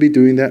Christians would be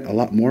doing that a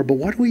lot more? But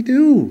what do we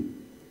do?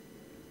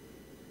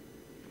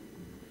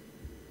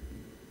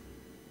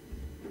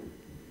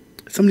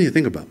 It's something to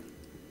think about,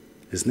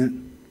 isn't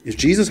it? If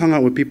Jesus hung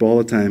out with people all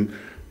the time,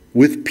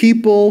 with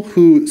people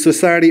who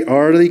society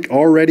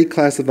already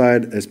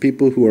classified as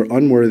people who are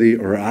unworthy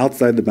or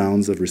outside the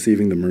bounds of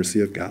receiving the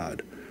mercy of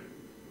God,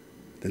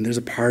 then there's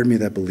a part of me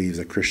that believes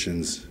that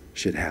Christians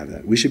should have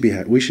that. We should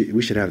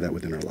have that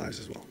within our lives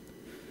as well.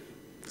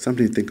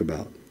 Something to think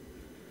about.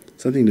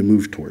 Something to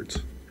move towards.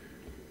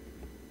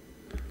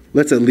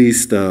 Let's at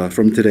least,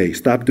 from today,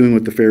 stop doing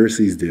what the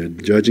Pharisees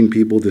did, judging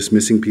people,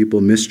 dismissing people,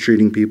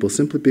 mistreating people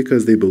simply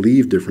because they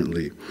believe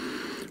differently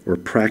or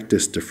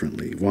practice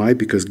differently. Why?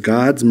 Because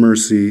God's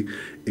mercy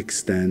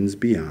extends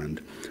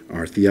beyond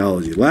our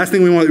theology. Last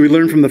thing we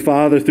learn from the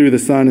Father through the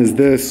Son is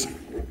this.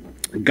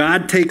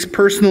 God takes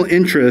personal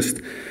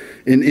interest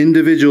in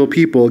individual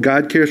people.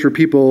 God cares for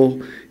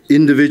people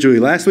individually.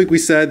 Last week we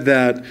said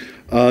that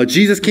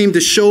Jesus came to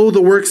show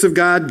the works of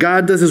God.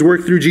 God does his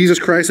work through Jesus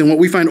Christ. And what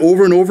we find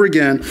over and over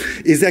again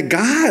is that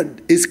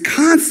God is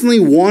constantly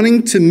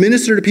wanting to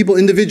minister to people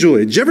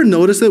individually. Did you ever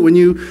notice it when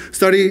you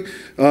study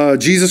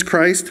Jesus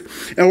Christ?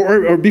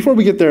 Or before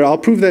we get there, I'll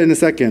prove that in a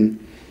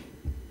second.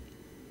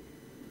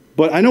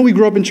 But I know we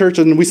grew up in church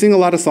and we sing a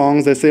lot of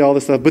songs that say all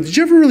this stuff. But did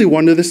you ever really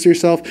wonder this to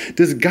yourself?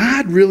 Does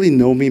God really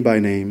know me by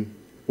name?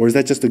 Or is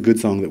that just a good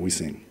song that we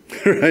sing?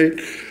 Right?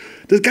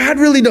 Does God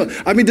really know?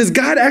 I mean, does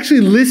God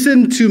actually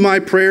listen to my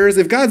prayers?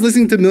 If God's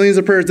listening to millions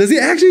of prayers, does he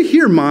actually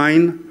hear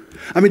mine?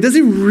 I mean, does he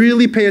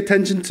really pay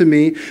attention to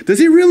me? Does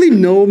he really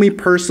know me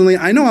personally?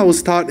 I know I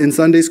was taught in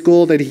Sunday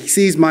school that he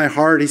sees my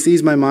heart, he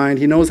sees my mind,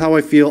 he knows how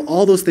I feel,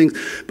 all those things.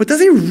 But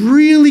does he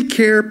really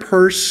care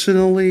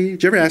personally?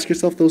 Did you ever ask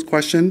yourself those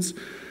questions?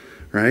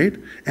 Right?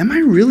 Am I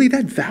really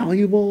that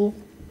valuable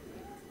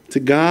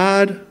to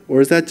God? Or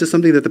is that just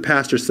something that the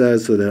pastor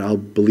says so that I'll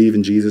believe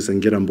in Jesus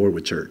and get on board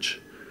with church?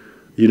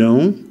 You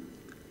know?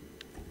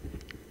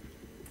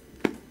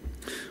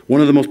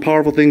 One of the most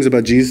powerful things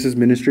about Jesus'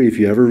 ministry, if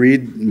you ever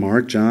read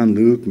Mark, John,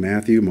 Luke,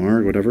 Matthew,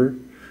 Mark, whatever,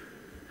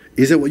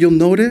 is that what you'll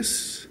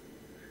notice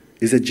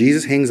is that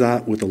Jesus hangs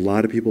out with a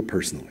lot of people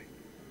personally.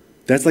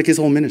 That's like his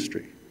whole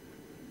ministry,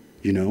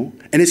 you know?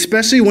 And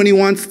especially when he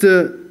wants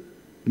to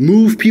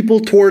move people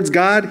towards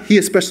God, he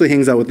especially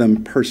hangs out with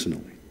them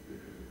personally,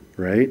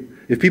 right?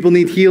 If people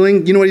need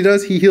healing, you know what he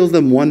does? He heals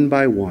them one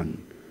by one.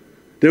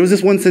 There was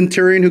this one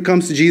centurion who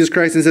comes to Jesus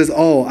Christ and says,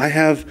 oh, I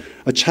have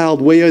a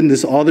child way in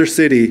this other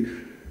city,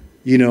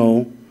 you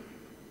know,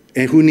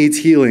 and who needs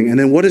healing. And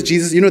then what does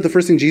Jesus, you know what the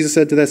first thing Jesus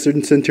said to that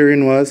certain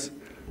centurion was?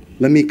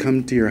 Let me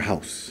come to your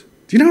house.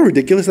 Do you know how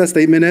ridiculous that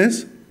statement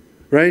is?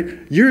 right?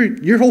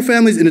 Your whole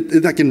family's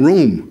in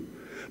Rome.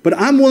 But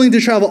I'm willing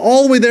to travel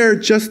all the way there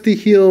just to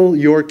heal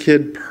your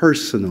kid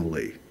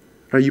personally.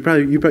 Right?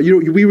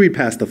 We read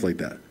past stuff like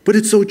that. But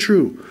it's so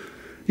true.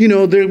 We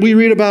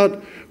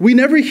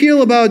never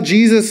hear about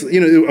Jesus.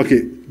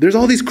 There's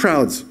all these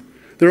crowds.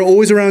 They're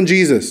always around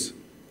Jesus,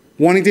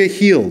 wanting to get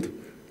healed.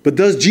 But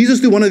does Jesus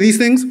do one of these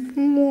things?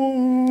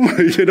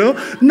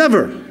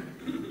 Never.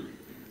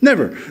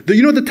 Never.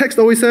 You know what the text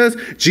always says?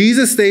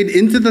 Jesus stayed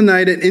into the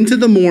night and into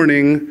the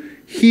morning,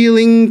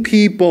 healing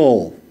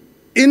people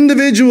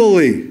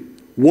individually,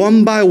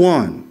 one by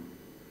one.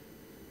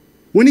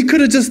 When he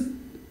could have just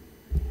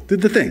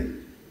did the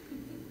thing.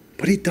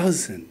 But he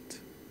doesn't.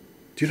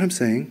 Do you know what I'm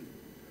saying?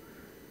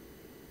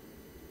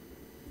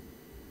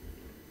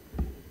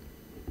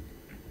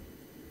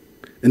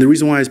 And the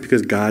reason why is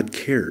because God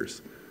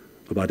cares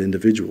about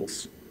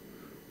individuals.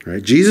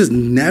 Right? Jesus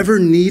never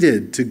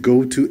needed to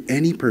go to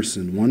any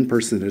person, one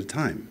person at a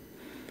time.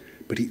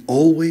 But he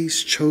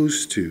always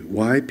chose to.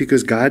 Why?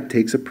 Because God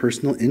takes a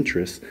personal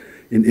interest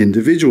in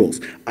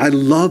individuals. I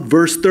love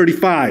verse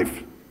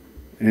 35.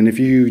 And if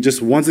you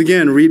just once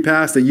again read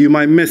past it, you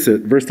might miss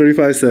it. Verse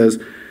 35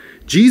 says,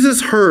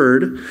 Jesus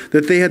heard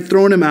that they had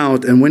thrown him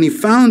out, and when he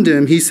found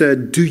him, he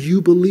said, do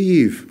you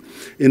believe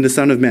in the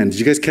Son of Man? Did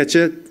you guys catch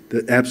it?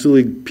 The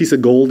absolutely piece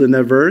of gold in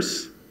that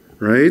verse,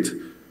 right?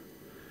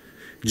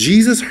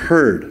 Jesus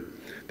heard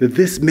that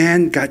this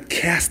man got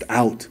cast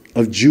out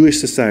of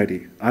Jewish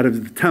society, out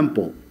of the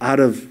temple,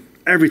 out of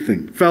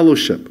everything,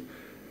 fellowship,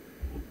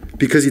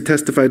 because he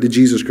testified to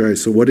Jesus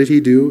Christ. So what did he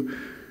do?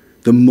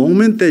 The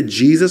moment that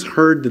Jesus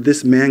heard that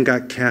this man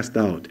got cast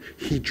out,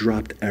 he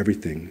dropped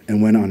everything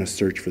and went on a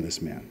search for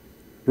this man,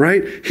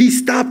 right? He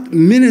stopped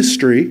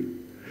ministry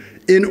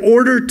in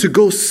order to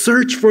go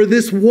search for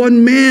this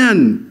one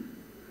man.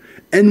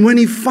 And when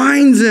he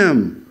finds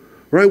him,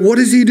 right, what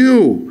does he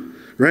do?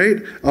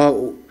 Right?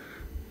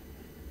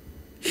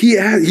 He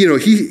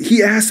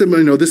asked him,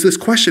 this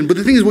question. But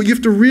the thing is, what you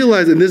have to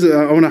realize, and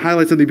I want to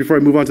highlight something before I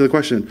move on to the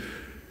question.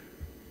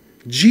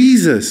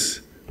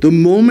 Jesus, the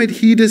moment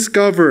he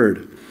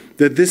discovered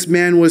that this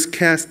man was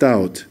cast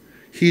out,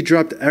 he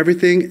dropped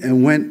everything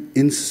and went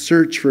in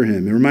search for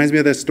him. It reminds me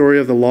of that story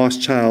of the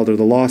lost child or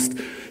the lost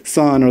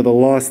son or the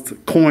lost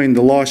coin,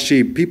 the lost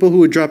sheep. People who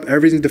would drop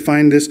everything to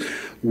find this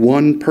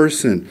one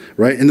person,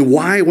 right? And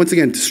why, once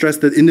again, to stress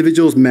that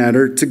individuals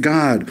matter to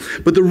God.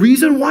 But the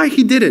reason why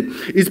he did it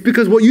is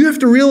because what you have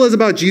to realize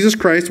about Jesus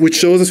Christ, which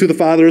shows us who the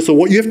Father is, so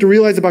what you have to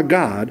realize about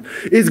God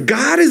is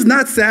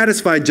not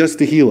satisfied just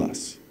to heal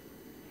us.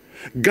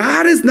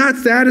 God is not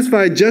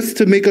satisfied just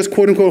to make us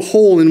quote-unquote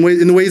whole in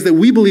the ways that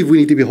we believe we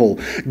need to be whole.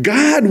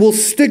 God will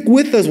stick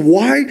with us.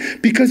 Why?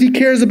 Because he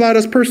cares about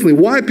us personally.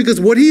 Why?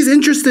 Because what he's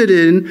interested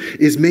in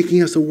is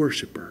making us a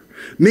worshiper,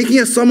 making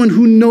us someone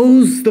who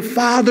knows the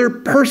Father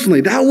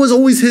personally. That was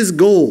always his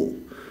goal,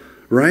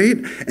 right?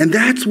 And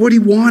that's what he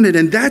wanted.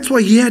 And that's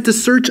why he had to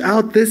search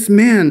out this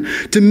man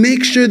to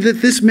make sure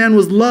that this man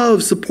was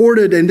loved,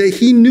 supported, and that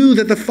he knew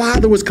that the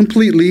Father was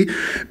completely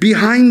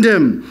behind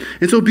him.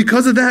 And so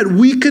because of that,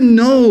 we can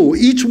know,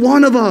 each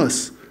one of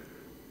us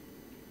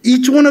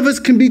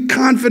can be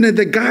confident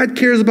that God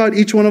cares about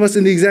each one of us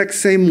in the exact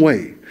same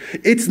way.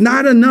 It's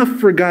not enough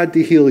for God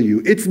to heal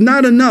you. It's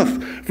not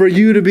enough for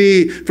you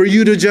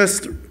to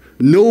just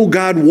know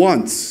God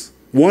once,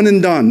 one and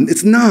done.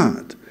 It's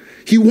not.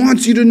 He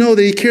wants you to know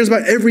that he cares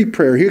about every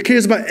prayer. He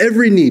cares about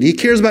every need. He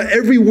cares about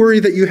every worry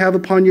that you have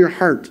upon your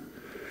heart.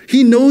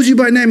 He knows you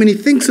by name and he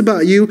thinks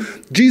about you.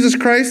 Jesus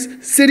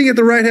Christ sitting at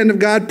the right hand of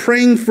God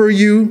praying for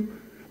you.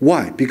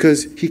 Why?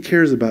 Because he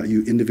cares about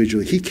you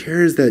individually. He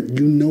cares that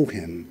you know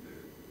him.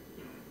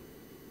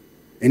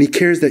 And he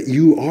cares that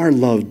you are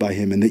loved by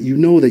him and that you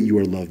know that you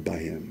are loved by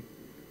him.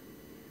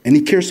 And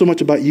he cares so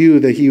much about you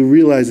that he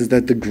realizes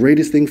that the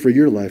greatest thing for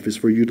your life is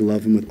for you to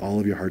love him with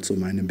all of your heart, soul,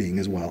 mind, and being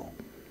as well.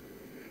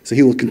 So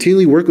he will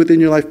continually work within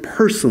your life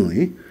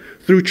personally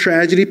through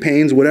tragedy,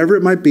 pains, whatever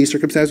it might be,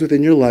 circumstance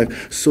within your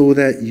life, so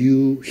that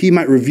he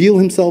might reveal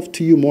himself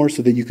to you more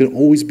so that you can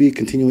always be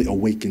continually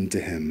awakened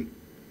to him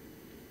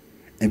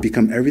and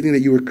become everything that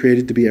you were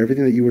created to be,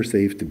 everything that you were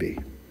saved to be,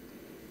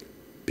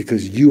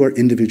 because you are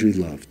individually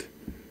loved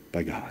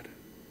by God.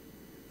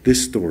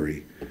 This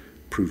story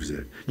proves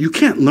it. You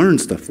can't learn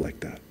stuff like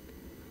that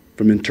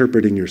from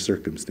interpreting your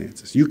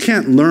circumstances. You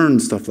can't learn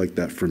stuff like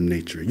that from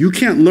nature. You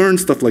can't learn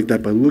stuff like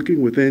that by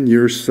looking within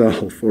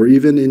yourself or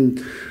even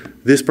in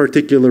this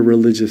particular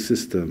religious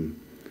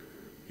system.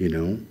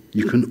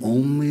 You can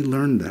only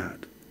learn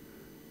that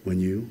when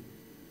you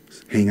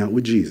hang out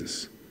with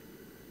Jesus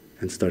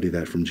and study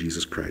that from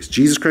Jesus Christ.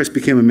 Jesus Christ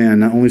became a man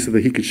not only so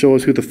that he could show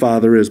us who the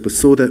Father is, but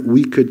so that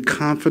we could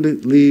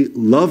confidently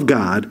love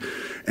God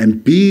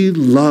and be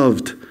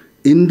loved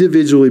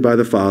individually by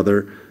the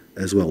Father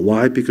as well.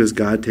 Why? Because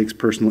God takes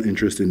personal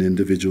interest in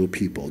individual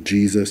people.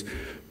 Jesus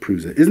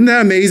proves it. Isn't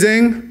that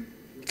amazing?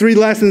 3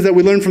 lessons that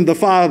we learn from the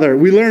Father.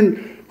 We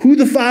learn who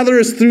the Father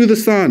is through the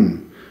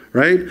Son,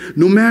 right?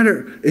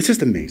 It's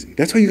just amazing.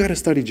 That's why you got to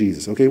study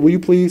Jesus, okay? Will you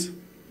please?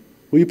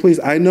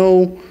 I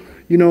know,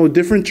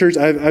 different church.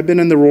 I've been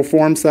on the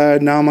Reformed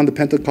side. Now I'm on the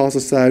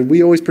Pentecostal side.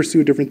 We always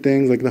pursue different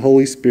things like the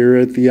Holy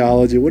Spirit,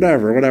 theology,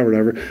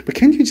 whatever. But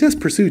can you just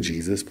pursue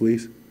Jesus,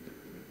 please?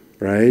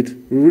 Right?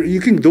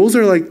 Those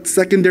are like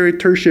secondary,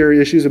 tertiary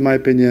issues, in my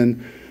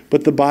opinion.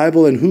 But the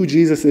Bible and who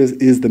Jesus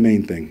is the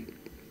main thing.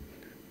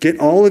 Get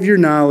all of your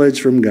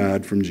knowledge from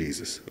God, from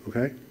Jesus.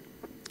 Okay?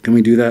 Can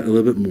we do that a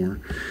little bit more?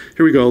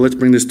 Here we go. Let's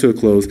bring this to a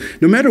close.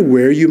 No matter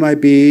where you might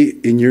be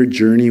in your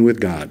journey with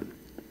God,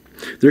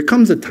 there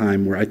comes a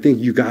time where I think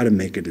you got to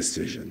make a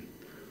decision.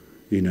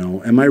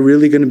 Am I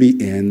really going to be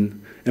in?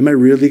 Am I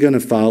really going to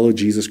follow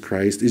Jesus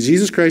Christ? Is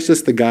Jesus Christ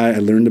just the guy I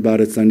learned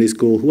about at Sunday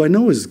school, who I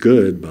know is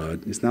good,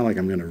 but it's not like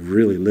I'm going to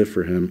really live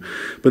for him.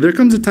 But there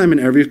comes a time in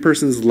every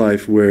person's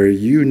life where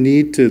you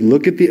need to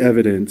look at the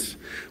evidence,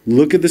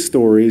 look at the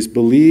stories,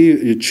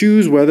 you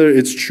choose whether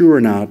it's true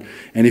or not,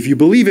 and if you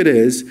believe it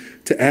is,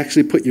 to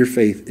actually put your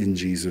faith in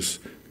Jesus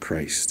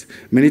Christ.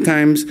 Many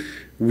times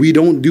we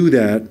don't do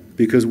that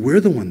because we're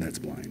the one that's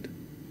blind,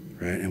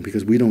 right? And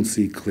because we don't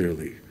see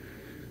clearly.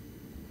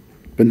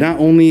 But not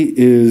only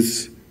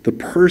is the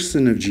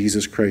person of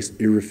Jesus Christ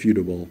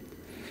irrefutable,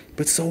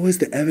 but so is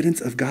the evidence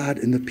of God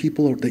in the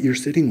people that you're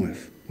sitting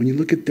with. When you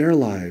look at their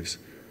lives,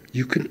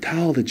 you can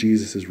tell that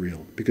Jesus is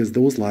real because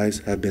those lives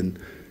have been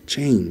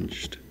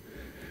changed.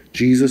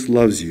 Jesus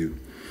loves you,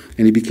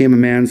 and he became a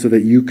man so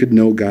that you could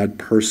know God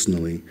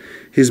personally.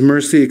 His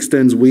mercy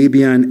extends way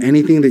beyond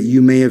anything that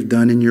you may have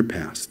done in your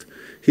past.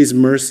 His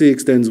mercy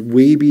extends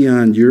way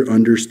beyond your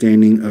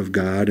understanding of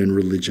God and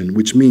religion,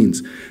 which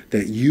means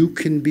that you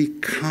can be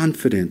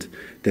confident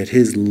that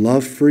his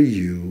love for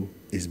you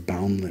is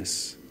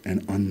boundless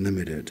and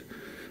unlimited,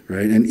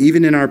 right? And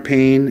even in our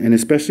pain, and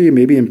especially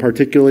maybe in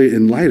particularly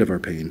in light of our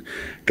pain,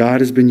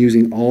 God has been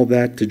using all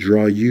that to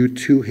draw you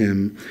to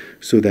him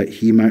so that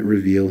he might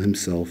reveal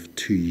himself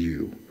to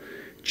you.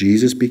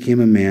 Jesus became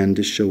a man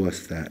to show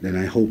us that, and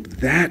I hope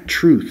that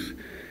truth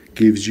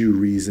gives you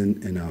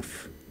reason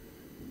enough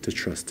to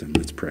trust him.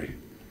 Let's pray.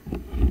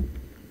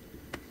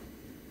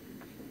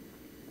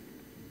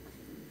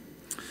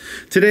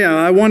 Today,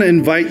 I want to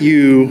invite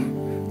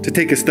you to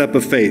take a step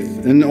of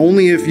faith, and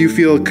only if you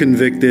feel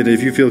convicted,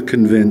 if you feel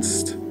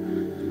convinced.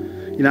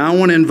 I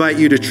want to invite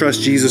you to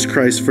trust Jesus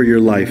Christ for your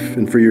life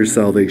and for your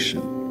salvation,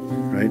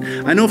 right?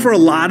 I know for a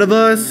lot of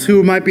us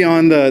who might be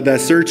on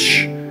that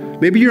search,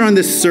 maybe you're on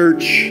this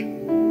search,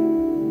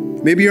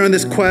 maybe you're on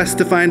this quest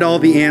to find all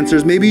the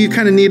answers, maybe you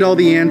kind of need all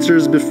the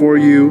answers before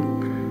you.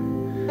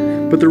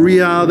 But the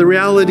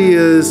reality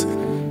is,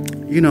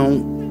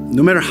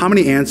 no matter how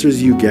many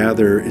answers you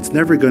gather, it's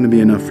never going to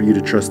be enough for you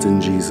to trust in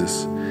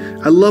Jesus.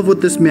 I love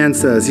what this man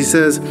says. He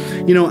says,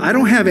 I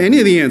don't have any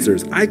of the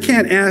answers. I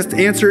can't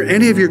answer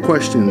any of your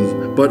questions.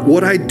 But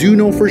what I do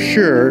know for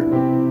sure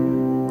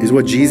is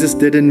what Jesus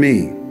did in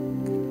me.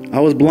 I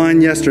was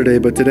blind yesterday,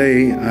 but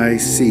today I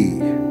see.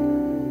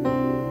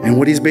 And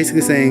what he's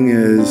basically saying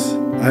is,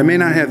 I may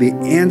not have the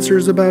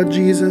answers about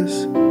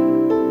Jesus,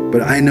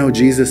 but I know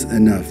Jesus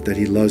enough that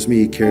he loves me,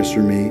 he cares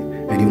for me,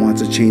 and he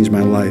wants to change my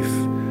life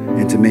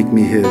and to make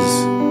me his.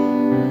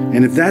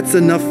 And if that's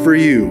enough for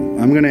you,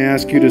 I'm going to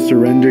ask you to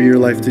surrender your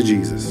life to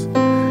Jesus.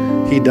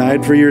 He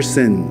died for your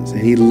sins,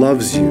 and he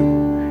loves you,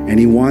 and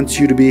he wants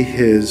you to be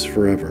his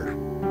forever,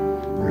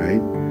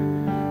 right?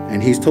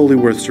 And he's totally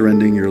worth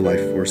surrendering your life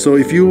for. So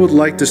if you would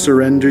like to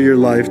surrender your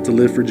life to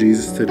live for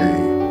Jesus today,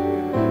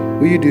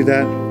 will you do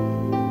that?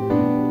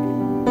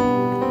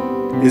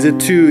 Is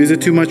it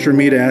too much for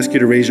me to ask you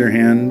to raise your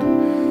hand?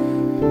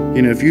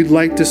 If you'd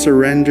like to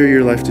surrender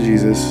your life to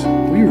Jesus,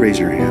 will you raise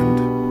your hand?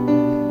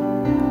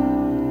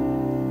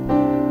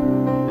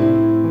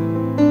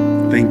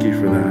 Thank you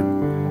for that.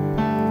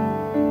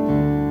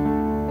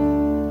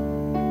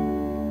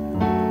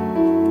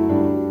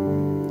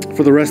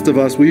 For the rest of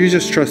us, will you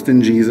just trust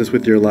in Jesus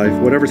with your life?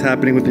 Whatever's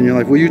happening within your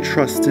life, will you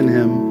trust in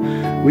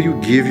him? Will you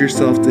give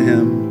yourself to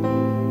him?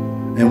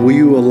 And will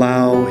you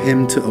allow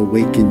him to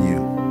awaken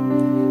you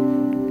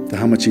to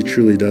how much he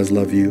truly does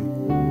love you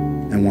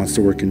and wants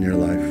to work in your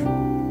life?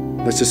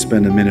 Let's just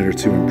spend a minute or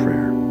two in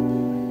prayer.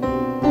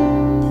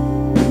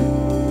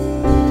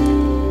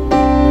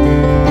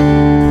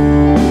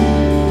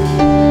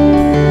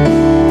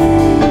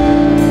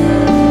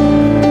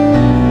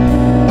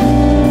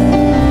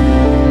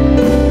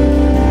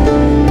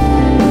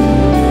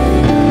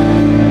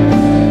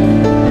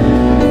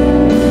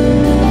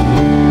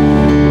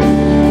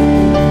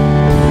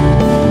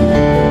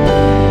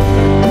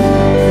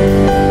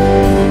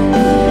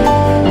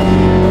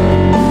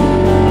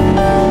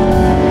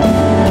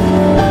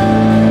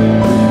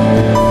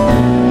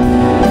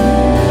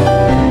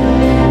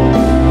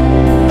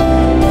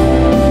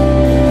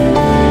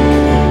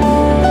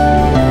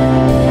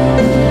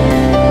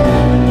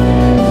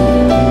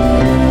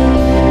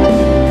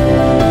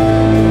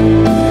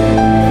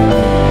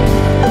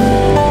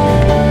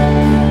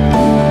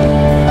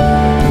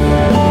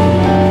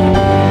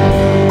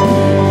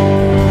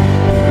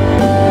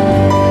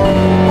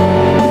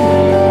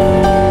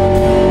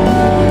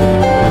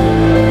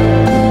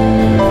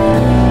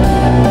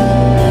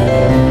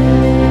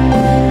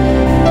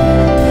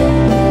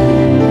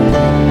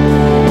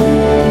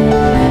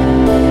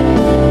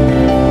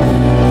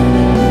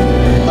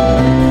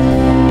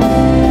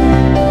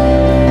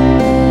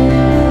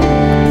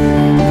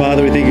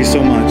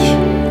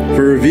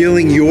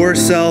 revealing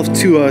yourself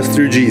to us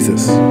through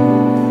Jesus.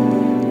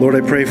 Lord,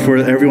 I pray for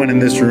everyone in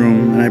this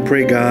room, and I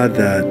pray, God,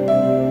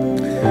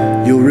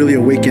 that you'll really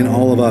awaken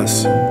all of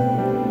us.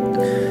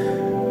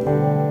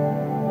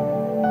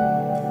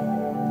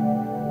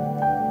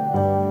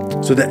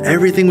 So that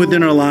everything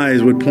within our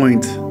lives would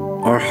point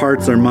our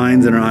hearts, our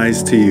minds, and our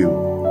eyes to you.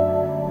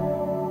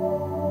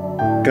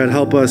 God,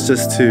 help us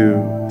just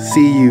to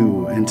see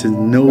you and to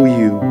know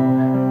you.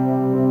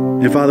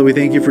 And Father, we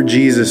thank you for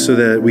Jesus so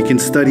that we can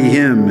study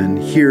him and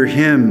hear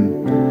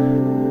him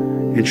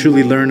and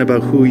truly learn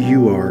about who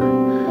you are.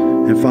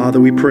 And Father,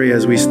 we pray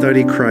as we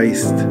study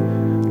Christ,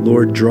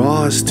 Lord,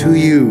 draw us to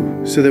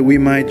you so that we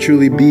might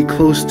truly be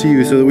close to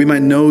you, so that we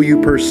might know you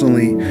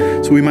personally,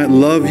 so we might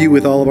love you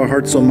with all of our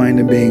heart, soul, mind,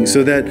 and being,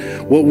 so that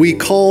what we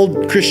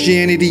called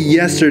Christianity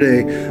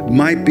yesterday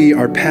might be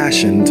our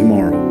passion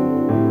tomorrow.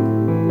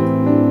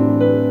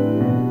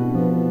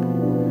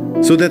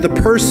 So that the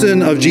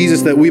person of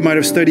Jesus that we might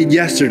have studied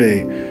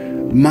yesterday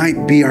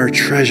might be our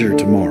treasure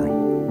tomorrow.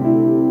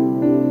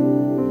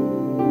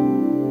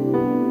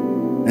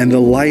 And the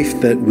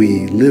life that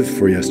we lived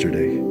for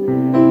yesterday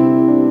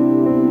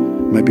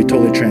might be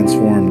totally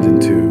transformed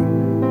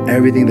into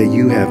everything that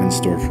you have in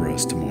store for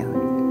us tomorrow.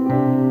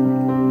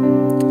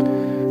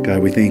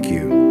 God, we thank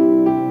you.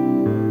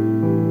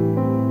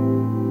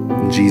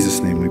 In Jesus'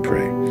 name we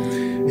pray.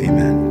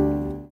 Amen.